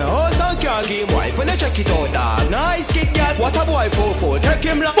 Boy buy a house and can't give him wife. When you check it out, dog. Nice kid, girl. What a boy for. Take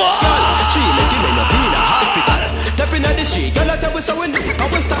him like she make him end up in a hospital. Stepping at the street, girl, I tell me so when I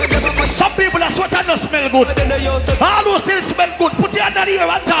will start never fight. Some people are sweat and don't smell good. All those still smell good. Put your hand on here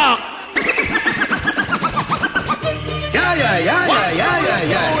and talk.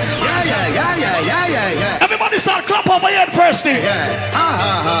 Yeah. Everybody start clap over here first thing.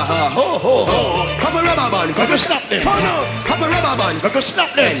 Pop a rubber band, go snap them. Pop a rubber band, go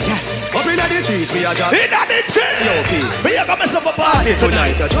snap them. Up in the street, we are just in the street. We are gonna mess up a party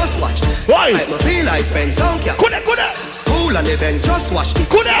tonight. You just watch. Why? I feel I spend some cash. Could cool and events, just watch it.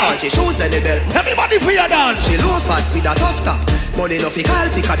 She shows the belt. Everybody for your dance. She low fast with a tough top. Money no fi call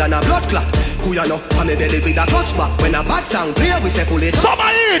thicker than a blood clot. Who you know? On me belly with a touch back. When a bad song play, we say pull it.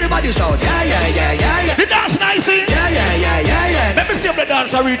 Somebody in. Everybody shout, yeah. The dance nice, eh? Yeah. Let me see if the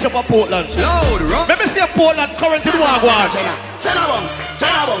dancer reach up a Portland. Loud, rock. Let me see if Portland current in the wagwan. Jenna bunks,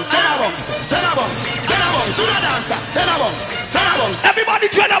 do the dancer. Jenna bunks. Everybody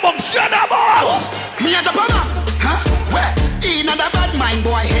Jenna bunks. Me a Japan, huh? Where? In a bad mind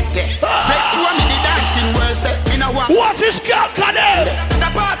boy head there. Vex you me the dancing world set in a one. What is Alkaline? The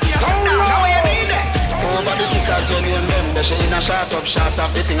party now you need it. Over the tickers when you remember, she in a shot up shots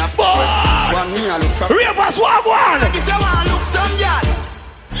of the thing of one me a look for. Ravers wagwan. If you want look some girl,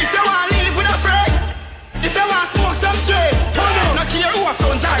 if you want live with a friend, if you want smoke some trace, no care who a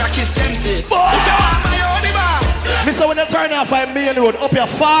phones are a kiss empty. If you want my own bar. Mister, when you turn off a main road up here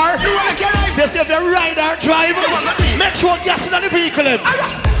far, they say if you ride or drive, make sure gas in the vehicle.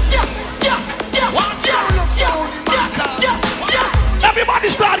 Everybody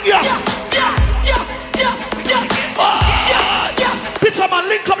start gas. Pizza man,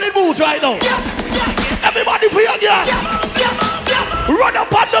 link up the mood right now. Everybody for your gas. Run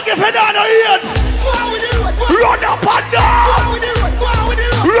up and look if you don't know it. Run up and down.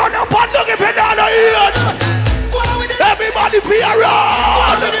 Run up and down if you don't know ears. Everybody feel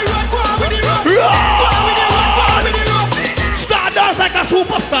run. Start dance like a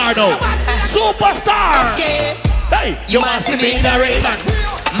superstar now. Superstar. Okay. Hey, you want to see me in the raven?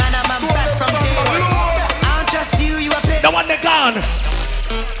 Man, I'm back from day one. I'll just see you a pay. The one they gone.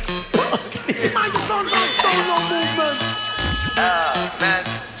 Man.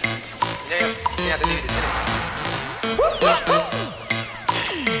 Yeah, to do this.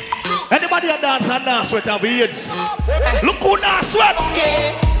 Anybody a dance and not sweat have AIDS? Look who not sweat.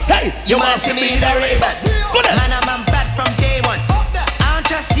 Okay. Hey, you want to see me in the raven? Go there. Man, I'm back from day one. I'll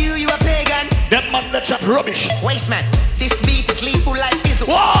just see you a pagan. Them man that chat rubbish. Waste man, this beat is lethal like Izzo.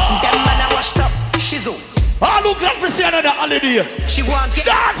 Them man are washed up, shizzle. All who glad to see another holiday. She want get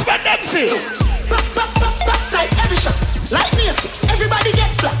dance when them see. Backside every shot, like matrix, everybody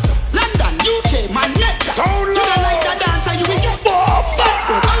get flat. London, UK, Manhattan. You don't like the dancer, you will get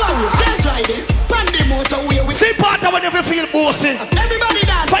dance riding, pandy motorway with. See party when you feel bossy. Everybody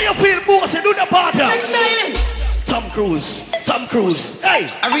dance. When you feel bossy, do the party. Next styling. Tom Cruise. Tom Cruise. Hey.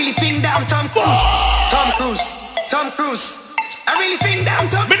 I really think that I'm Tom Cruise. Tom Cruise. Tom Cruise. I really think that I'm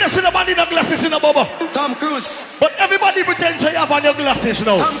Tom. Me not see nobody in the glasses in the bubble. Tom Cruise. But everybody pretends you have on your glasses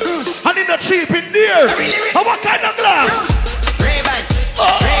now. Tom Cruise. And in the cheap in there. And what kind of glass? Ray-Ban.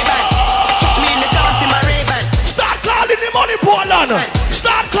 Ray-Ban. Kiss me in the dance in my Ray-Ban. Start calling the money, Portland.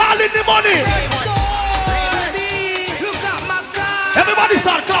 Start calling the money. Everybody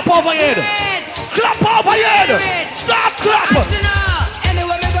start clap over your head. Clap over your head. Start clap.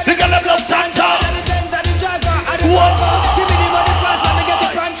 You got them love tanta. Whoa.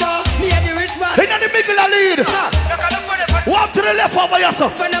 In the middle of lead. Walk to the left over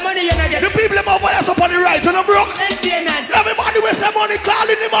yourself. The people over yourself on the right. You know, bro. Everybody with some money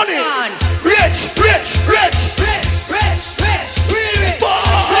calling the money. Rich, rich, rich. Rich, rich, rich. Real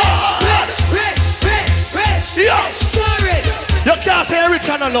rich. Yeah. You can't say rich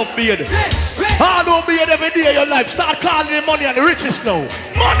and I love beard. I don't beard every day of your life. Start calling the money and the richest now.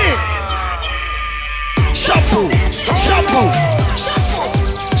 Money. Shampoo. Shampoo.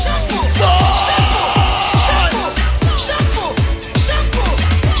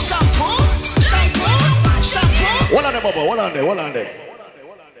 One on there, Bubba. One on there. One on there.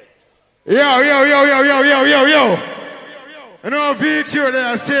 Yo. You know, VQ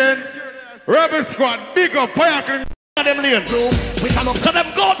there saying, Rebel Squad, big up, fire. Them lane. So them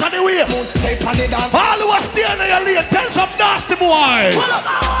go to the way. All who are staying in your lane, tell some nasty boy.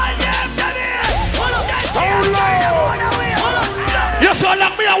 You so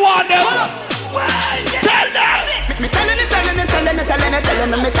like me, I want them. Tell them. Me telling it.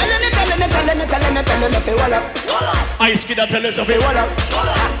 I skid and tell us of it.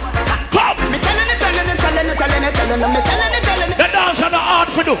 Come. Me telling it. The dance and the art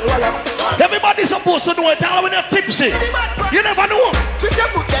for do. Everybody's supposed to do it all when they're tipsy. You never know. Twist your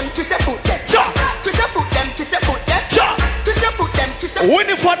foot them. Twist your foot them. Twist your foot them. Twist your foot them. Twist your foot them. Twist your foot them.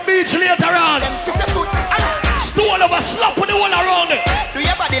 Winifred Beach later on. Twist your foot. Stole over, slap with the wall around it. Do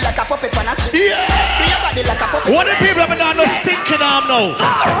your body like a puppet on a string. Yeah. Do your body like a puppet. What the people have done no stinking arm now?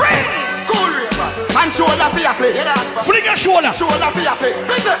 Cool ravers. And shoulder for your flick. Fling your shoulder. Shoulder for your flick.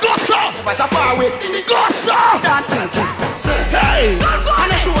 Go sir. What's a far away? Go sir. Dancing. Hey.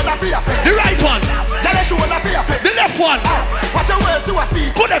 And a shoulder for your flick. The right one. Then a shoulder for your flick. The left one. Watch your words to a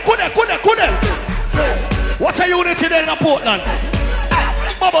speed. Kude. What's a unity there in Portland?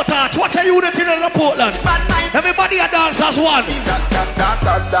 Bubble touch. What's a unity there in Portland? Everybody a dance as one.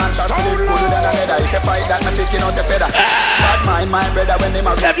 Dancers. If you fight that, I'm picking out the feather. Bad mind, my brother, when they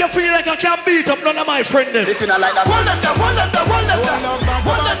if you feel like I can't beat up none of my friends. If you not like that, hold them there.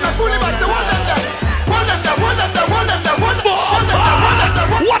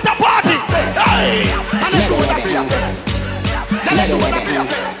 What a party! Hey!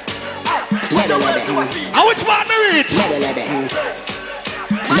 How much man me reach?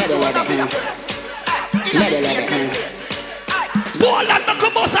 Poland, no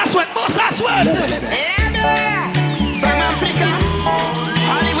come boss sweat. From Africa,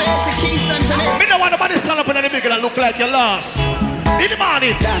 Hollywood to Kingston, Jamaica. Me no want nobody stand up in the big and look like you lost. In the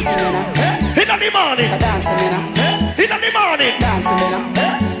morning. Dancing, in the morning. In the morning.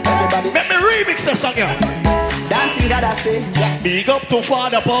 Everybody. Let me remix the song here. Dancing, gotta say. Big up to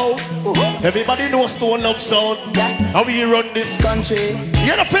Father Paul. Everybody knows Stone Love Sound. How we run this country.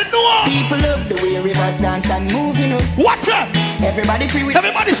 You know fit no. People love the way rivers dance and move, you know. Watch it. Everybody free with.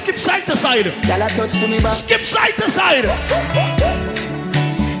 Everybody skip side to side. Y'all touch for me back. Skip side to side.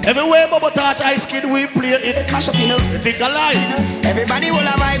 Everywhere Bubba touch ice kid, we play it. Smash up, you know. Think alive. Everybody will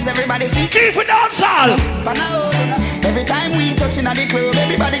have vibes, everybody feel. Keep it dancehall. Every time we touching at the club,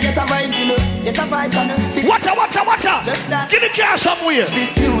 everybody get a vibes, you know. Get a vibes, you know. Watch out, watch out, watch out. Get the car somewhere.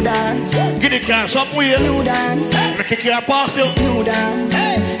 This new dance. Get the car somewhere. New dance. Make a car pass you. New dance.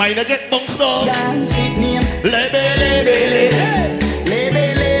 Mine get bunks down. Dance it name. Lebe, lebe, lebe.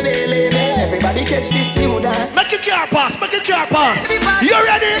 Lebe, lebe, lebe. Everybody catch this new dance. Make a car pass, make a car pass. You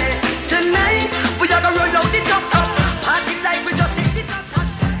ready? Tonight, we are gonna roll out the top top. Party like we just hit the top top.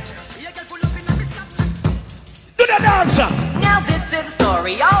 Do the dancer. Now this is a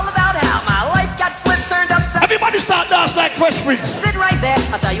story all about how my life got flipped, turned upside. Everybody start dance like Fresh Prince. Sit right there.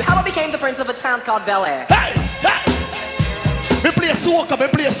 I'll tell you how I became the prince of a town called Bel Air. Hey, hey. We play soca, we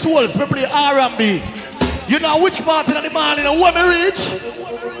play souls, we play R&B. You know which part of the morning and when we reach?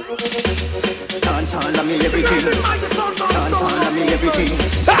 Dance all of me everything. Dance all of me everything.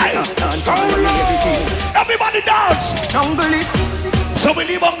 Hey! Dance all of me everything. Everybody dance! Jungle is. So we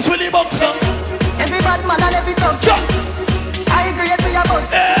leave bunks, Every bad man and every dog. I agree with your boss.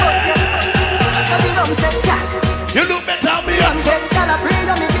 So the rum said, yeah. You look better than me. Rum said, can I pray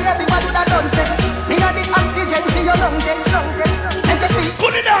you me baby, what would I done say? Me got the oxygen for your lungs. And to speak.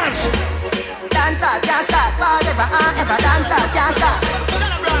 Put it dance. Dancer, can't start forever, ever. Dancer, can't start.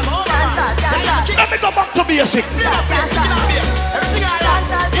 Dancer, can't start. Let me go back to basic. Can't start.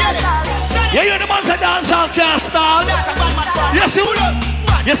 Dancer, can't start. Yeah, you're the man say dancer can't start. Yes, you will.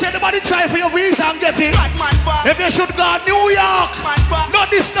 You say nobody try for your visa and get it. If you should go to New York, not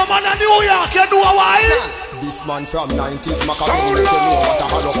this no man in New York, you do a while. This man from 90s, Macaroni, you know what a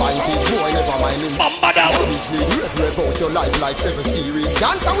hollow pint is. Boy, never mind him. Mavado. Business, rev out your life like 7 series.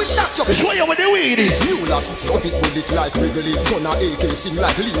 Dancer, we shot you. Show you what the weed is. New locks, stop it with it like Wrigley's. Gonna AK, sing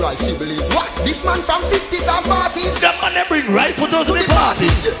like Leroy Sibley's. What? This man from 50s and 40s. That man they bring right foot to the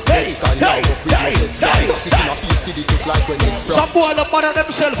parties. Hey, hey, hey, hey. Some boy don't bother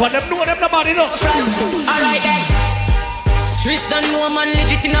themselves and them know them nobody know. Alright then. Streets don't know man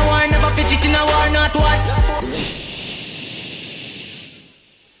legit in a war, never fidget in a war, not what?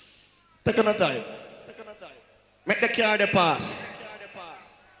 Take on time. Make the car the pass.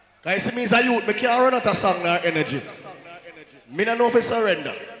 Cause you see me as a youth, me can't run out a song or energy. Me don't know if I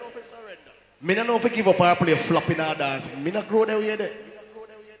surrender. Me don't know if I give up or play flop in our dance. Me not grow the way there.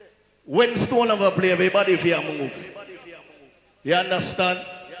 When Stone ever play, everybody fear move. You understand?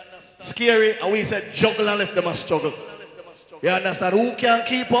 Scary, and we said juggle and left them a struggle. You understand? Who can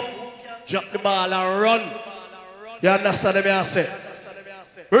keep up? Drop the ball and run. You understand what I say?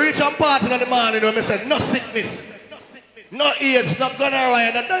 We reach a part in the morning when we say no sickness, no AIDS, no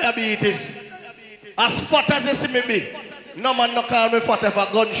gonorrhea, no diabetes. As fat as you see me be, no man no call me fat if a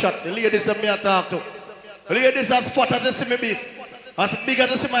gunshot. The ladies that me I talk to. The ladies as fat as you see me be, as big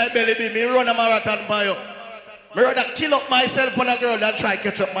as you see my belly be, me run a marathon by you. Me rather kill up myself on a girl than try to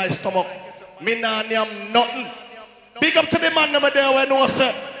catch up my stomach. Me nah name nothing. Big up to the man over there when no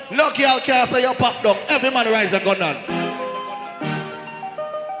say, no girl can say you pop down. Every man rise a gun on.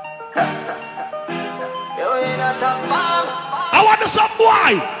 I want the some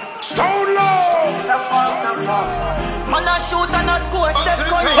boy. Stone Love. Man a shoot and a score, Steph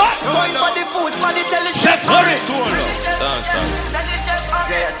Curry. Going for the food, for the tell the chef Curry.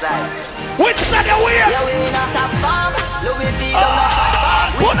 Which side you win? Yeah, we in a top farm. Louis V.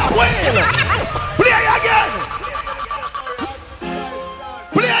 Put a wheel. Play again.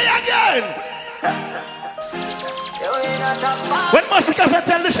 Play again. When masicka say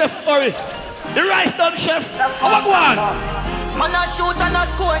tell the chef Curry, the rice done chef. How go on? Man a shoot and a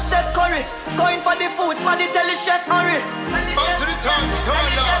score, Steph Curry. Going for the food, for the tell the chef Curry.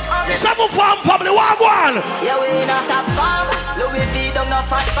 Seven farm family, what go on? Yeah, we in a top farm. Louis V. Don't know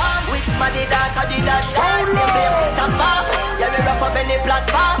fat farm. With money that I did that. Top farm. Yeah, we rough up any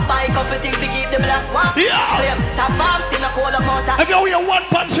platform. Buy a couple things to keep the black one. Yeah. Top farm, still a call up out. If you wear one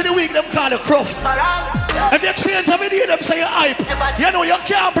pants in the week, them call you cruff. If you change every day, them say you hype. You know you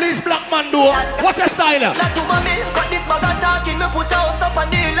can't please black man do. What a style? Like to mommy, got this bag of talking. Me put a house up on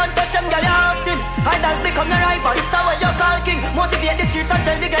the hill and touch them girl often. I dance become the rival. This is how you're talking. Motivate the streets and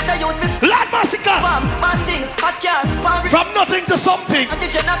tell the get the youth this. Lord Masicka. From nothing to something.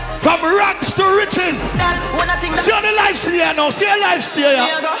 From rags to riches. See on the lifestyle now. See your lifestyle.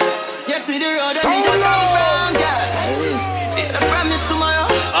 You see the road that me just come from, girl. I promise tomorrow.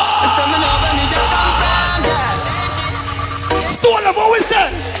 So me know where me just come from, girl. Stone of what we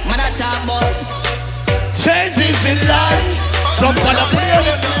said. Man I talk about changes in life. Jump on the plane.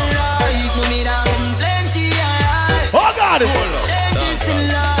 Oh God. Changes in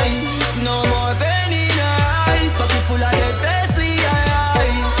life. No more penny nice. Pocket full of dead face we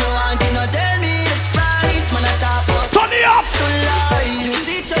eyes.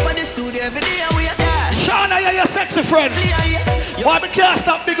 sexy friend. Why me can't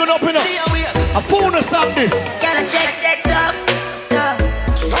stop bigging up enough? I phone us on this. Girl, I said up.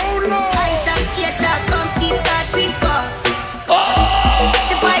 I said chase up, come keep that people.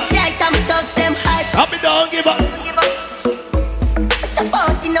 The boys say I'm thugs, them hype. I me don't give up. Step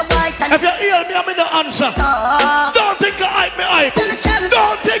out in the white and if you hear me, I me no answer. Don't think I hype me hype.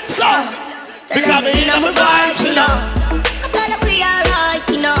 Don't think so. Because me in my vibes, you know. I gotta be alright,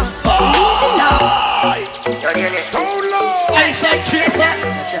 you know. I said chase up.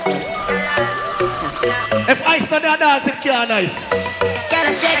 If I stand there dancing, it can't nice. Girl,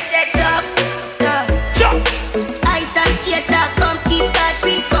 I said up. I said chase up, come keep that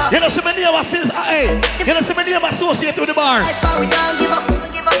people. You know, so many of my friends, you know, so many of my associates with the bar. We don't give up.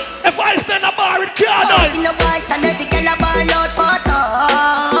 If I stand at the bar, it can't nice. In the white and every girl a ball out for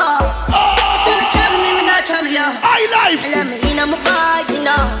I life. Let me in my vibes, you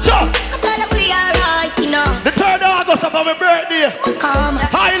know. I gotta be alright, you know. The 3rd of August of my birthday.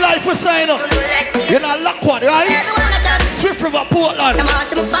 High life for sign up. You're not lock one, right? Swift River, Portland.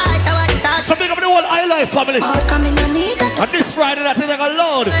 So big up the whole High Life family. And this Friday, that is like a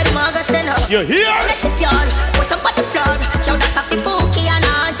load. You hear?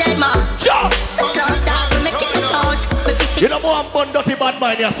 You know more I'm bun dirty bad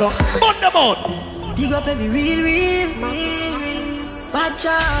mind, yes, sir. Bun them out. Big up every real bad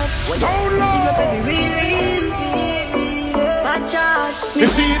charge. Big up every real bad charge. You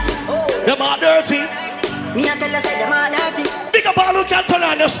see it? Them are dirty. Me a tell you say them are dirty. Big up all who can turn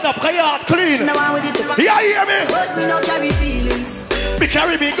on your snap, cause your heart clean. You hear me? But me no carry feelings. Me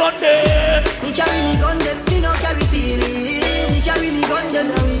carry me gun there. Me carry me gun there. Me no carry feelings. Me carry me gun there.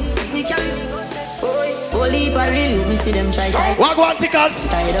 Me carry me gun there. Holy paril, me see them try tight. What go on, tickers?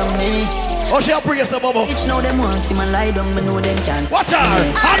 Tight on me. Oh, she a praise, Bobo. Each know them want see man lie down, me know them can. Watch her.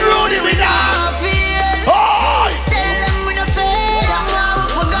 And Rudy with that. Oh! Tell them we no fail.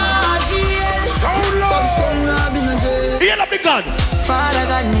 I'm for God, yeah. Heal up the God. Father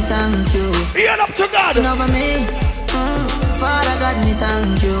God, me thank you. Heal up to God. Over me. Father God, me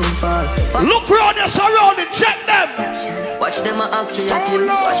thank you for. Look around your surrounding, check them. Watch them act for your team.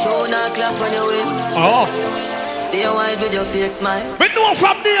 Watch how now clap when you win. Oh. Stay wide with your fake smile. We know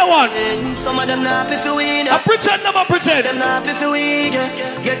from day one. Some of them not happy for win. I pretend, never pretend. Them not happy for win.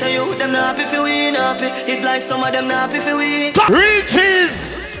 Get to you, them not happy for win. It's like some of them not happy for win. Real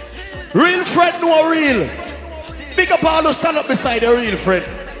cheese. Real friend, no real. Big up all who stand up beside your real friend.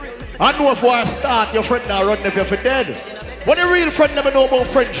 I know before I start, your friend now run if you're dead. But the real friend never know about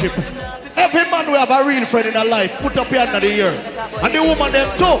friendship. Every man will have a real friend in a life. Put up your hand of the year. And the woman them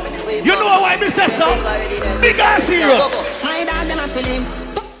too. You know why me say so? Big and serious. My dog them a feeling.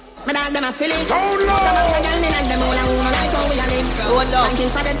 My dog them a feeling. Some of the girl they like them all and woman like how we a live.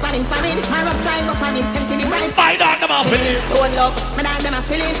 Thanking for that panning for it. My rough flying go for it. Empty the bright. My dog them a feeling. My dog them a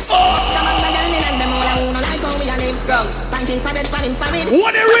feeling. Some of the girl they like them all and woman like how we a live. Thanking for that panning for it.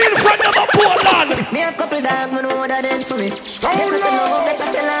 What a real friend of a Portland. Me have couple dogs, me know that them for me.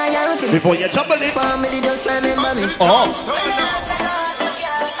 Before you jumble it. Family just remember me. Oh.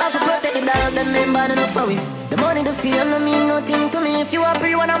 I have to protect the dog, them remember enough for me. The money, the fame, no mean nothing to me. If you are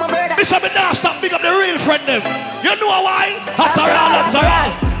pre one, I'm a brother. Bishop and now stop big up the real friend them. You know why? After all.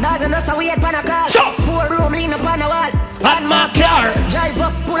 Dog and us a weird pan a car. 4-room lean up on a wall. On my car. Drive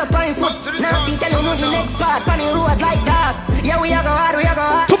up, pull up on foot. Now if you tell you know the next part, pan the road like that. Yeah, we are go hard, we are go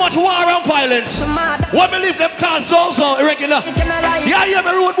hard. Too much war and violence. What me leave them cars so irregular. Yeah, yeah,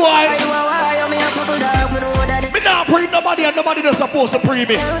 me rude boy. Me not pre nobody and nobody not supposed to pre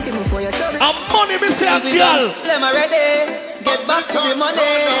me. And money me say a girl. Them are ready. Get back to the money.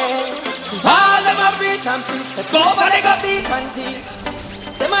 All them are preach and preach. Go over they go beat and teach.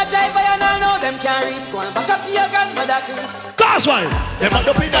 Them a drive by and I know them can't reach. Go on back up your grandmother preach. Cause why? Them are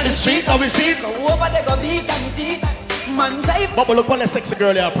up in the street and we see. Go over they go beat and teach. Man drive. Bubba, look on the sexy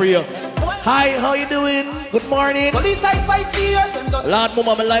girl here, Priya. Hi, how you doing? Good morning. Police I fight for years. Lord,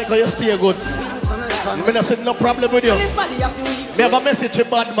 mama, I like how you stay good. Me not say no problem with you. Me have a message to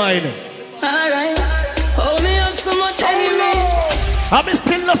bad mind. Alright. Oh, me have so much enemy. I'm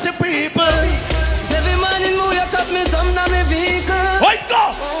still not see people. Every morning move you cut me some down my vehicle. Wait,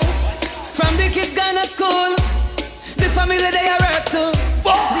 go! From the kids going to school, the family they are hurt too.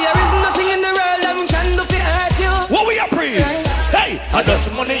 There is nothing in the world that can do for hurt you. What we are praying? Hey, I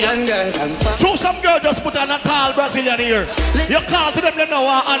just money young girls and fun. So some girl just put on a call Brazilian here. You call to them, they know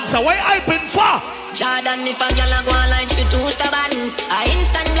our answer. Why I been for? Jordan, if a girl a go online, she too stubborn. I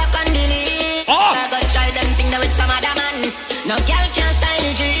instant block and delete. I got try them thing that with some other man. No girl can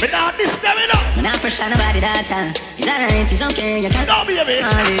style G. Me not this them enough. Me not pressure nobody that time. It's alright, it's okay, you can't. No, baby.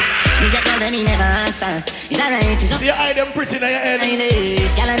 Me get mad when me never answer. It's alright, it's okay. See your eye them pretty in your head.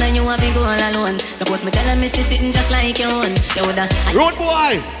 Girl, I know you want to go all alone. Suppose me tell her me see sitting just like you own. Road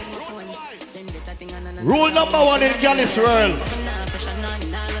boy. Rule number 1 in Gallus world.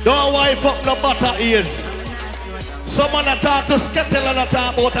 Don't wife up no butter ears. Someone that talk to Skettle and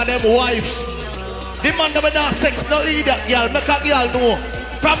talk about them wife. The man that not sex no idiot girl. Make a girl know.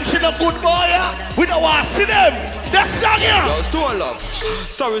 From she no good boy, we don't want to see them. That's song here. Girls don't love.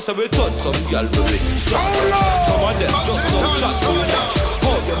 Sorry, so we touch some girl to me. Some of them just don't chat too much.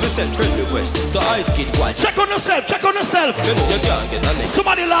 You send friend request, the ice kid watch. Check on yourself, check on yourself. You know you can't get a next.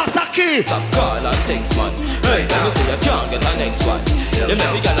 Somebody lost a key. Stop call and text man. Hey, let me see you can't get a next one. You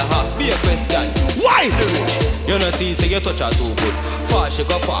make me get a half be a question. Why? You know see say you touch her too good. Fast she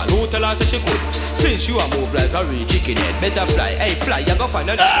go fall, who tell her say she good? Since you a move like a real chicken head, better fly. Hey fly, you go find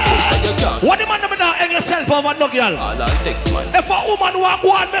a you can't. What the man never now hang yourself over no girl? Call and text man. If a woman walk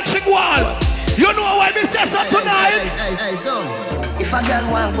one, make she go on. You know why me say so tonight? Hey, so if a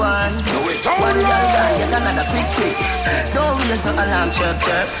girl want one girl gone, get another quick. Don't raise no alarm, chirp.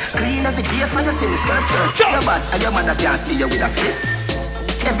 Clean every day for your silly skirt. You're bad, and your mother can't see you with a script.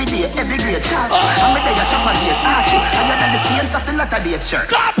 Every day, every great child. I'm a day a chop a date, Archie. And you're not the same soft and not a date shirt.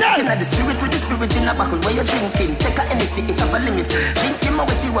 You're not the spirit with the spirit in a buckle where you're drinking. Take a NC, it have a limit. Drinking my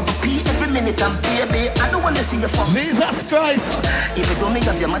with you a pee every minute. And baby, I don't want to see you from Jesus Christ. If you don't make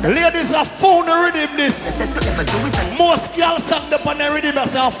up your mother. Ladies are phone to rhythm this. Let's do ever do it. And most girls sang up on the rhythm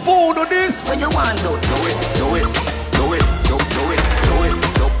as a phone to this. When you want to do it, do it, do it, do it, do it, do it.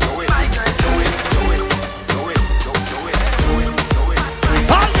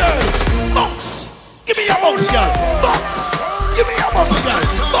 Box! Give me your box, girl! Box! Give me your box, girl!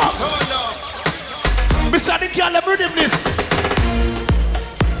 Box! Mr. the girl, let me rhythm this.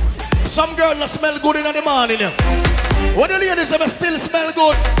 Some girl that smell good in the morning. When the ladies ever still smell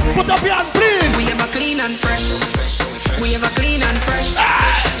good, put up your hand, please! We ever clean and fresh. We ever clean and fresh.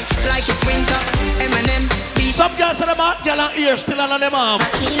 Like it's winter, M&M. Some girls in the mouth, girl and ear still on them arm.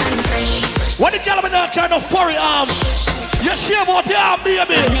 Clean and fresh. When the girl with that kind of furry arm, you shave out your arm,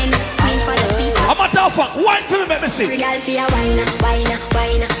 baby. I'm a tough fuck. Wine for me, let me see. Girl, feel a wine.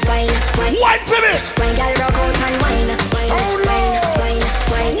 Wine for me. When girl rock out and wine.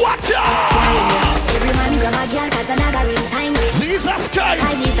 Watch out. Every man grab a girl 'cause another in time. Jesus Christ.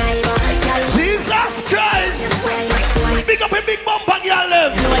 Jesus Christ. Big up a big bumper, girl,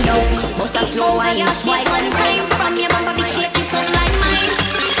 live. But that's your wine. Shake one frame from your bumper, big shake it up like mine.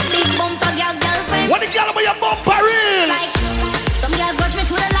 Big bumper, girl, what the girl with your bumper is? Like, some girls watch me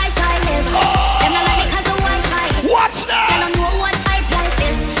to the life I live. Them not like me 'cause of Wi-Fi. Watch now. They don't know what life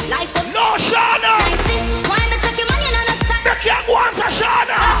is. Life no, Shana. Like this. Why me touch your money and not stop? You can't go on,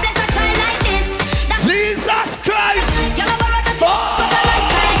 Shana. Bless a child like this. Jesus Christ.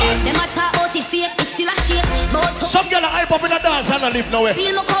 Them a talk about it fake, it's still a shake. Some girl are hype up in a dance and I live nowhere.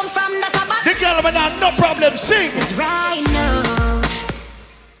 Feel me come from the top. The girl with that no problem, sing. It's right now.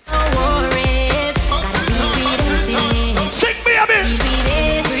 No worries. Sing me a bit.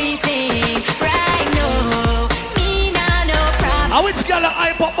 Everything right now. Me nah no problem. How which girl are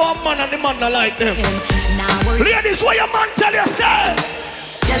hype up on man and the man not like them? Ladies, what your man tell you, say?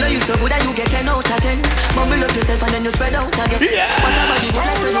 Tell you so good that you get 10 out of 10. Bubble up yourself and then you spread out again. Yeah. Whatever you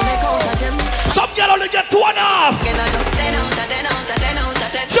want, you make out of them. Some girl only get 2.5. Can I just 10 out of 10 out of 10 out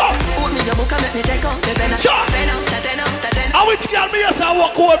of 10? Sure. Put me the book and make me take out the pen. Sure. 10 out of 10 out of 10. How which girl me yes I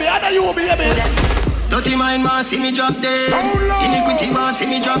walk over me? I know you will be a bit. Dirty mind man see me drop dead. Iniquity man see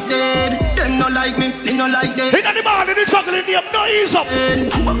me drop dead. Them no like me, they no like them. In the morning the juggling name no ease up.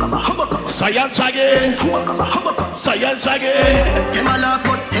 Science again. Science again. Them a laugh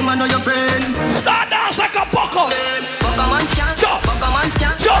but them a know your friend. Start dance like a buckle. PopCaan scan. PopCaan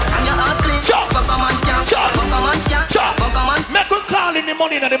scan. And your heart clean. PopCaan scan. PopCaan scan. PopCaan. Make we call in the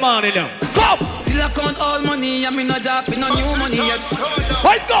money in the morning now. Come. Still I count all money, I mean no job, no new money yet.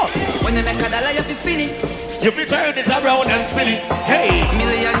 Right go. When you make a dollar, you fi spin it. You fi turn it around and spin it. Hey.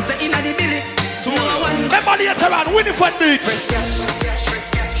 Millions the inna the billy. Remember later on, win it for beat. Fresh cash.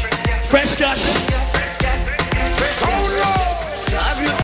 Fresh cash. Fresh cash.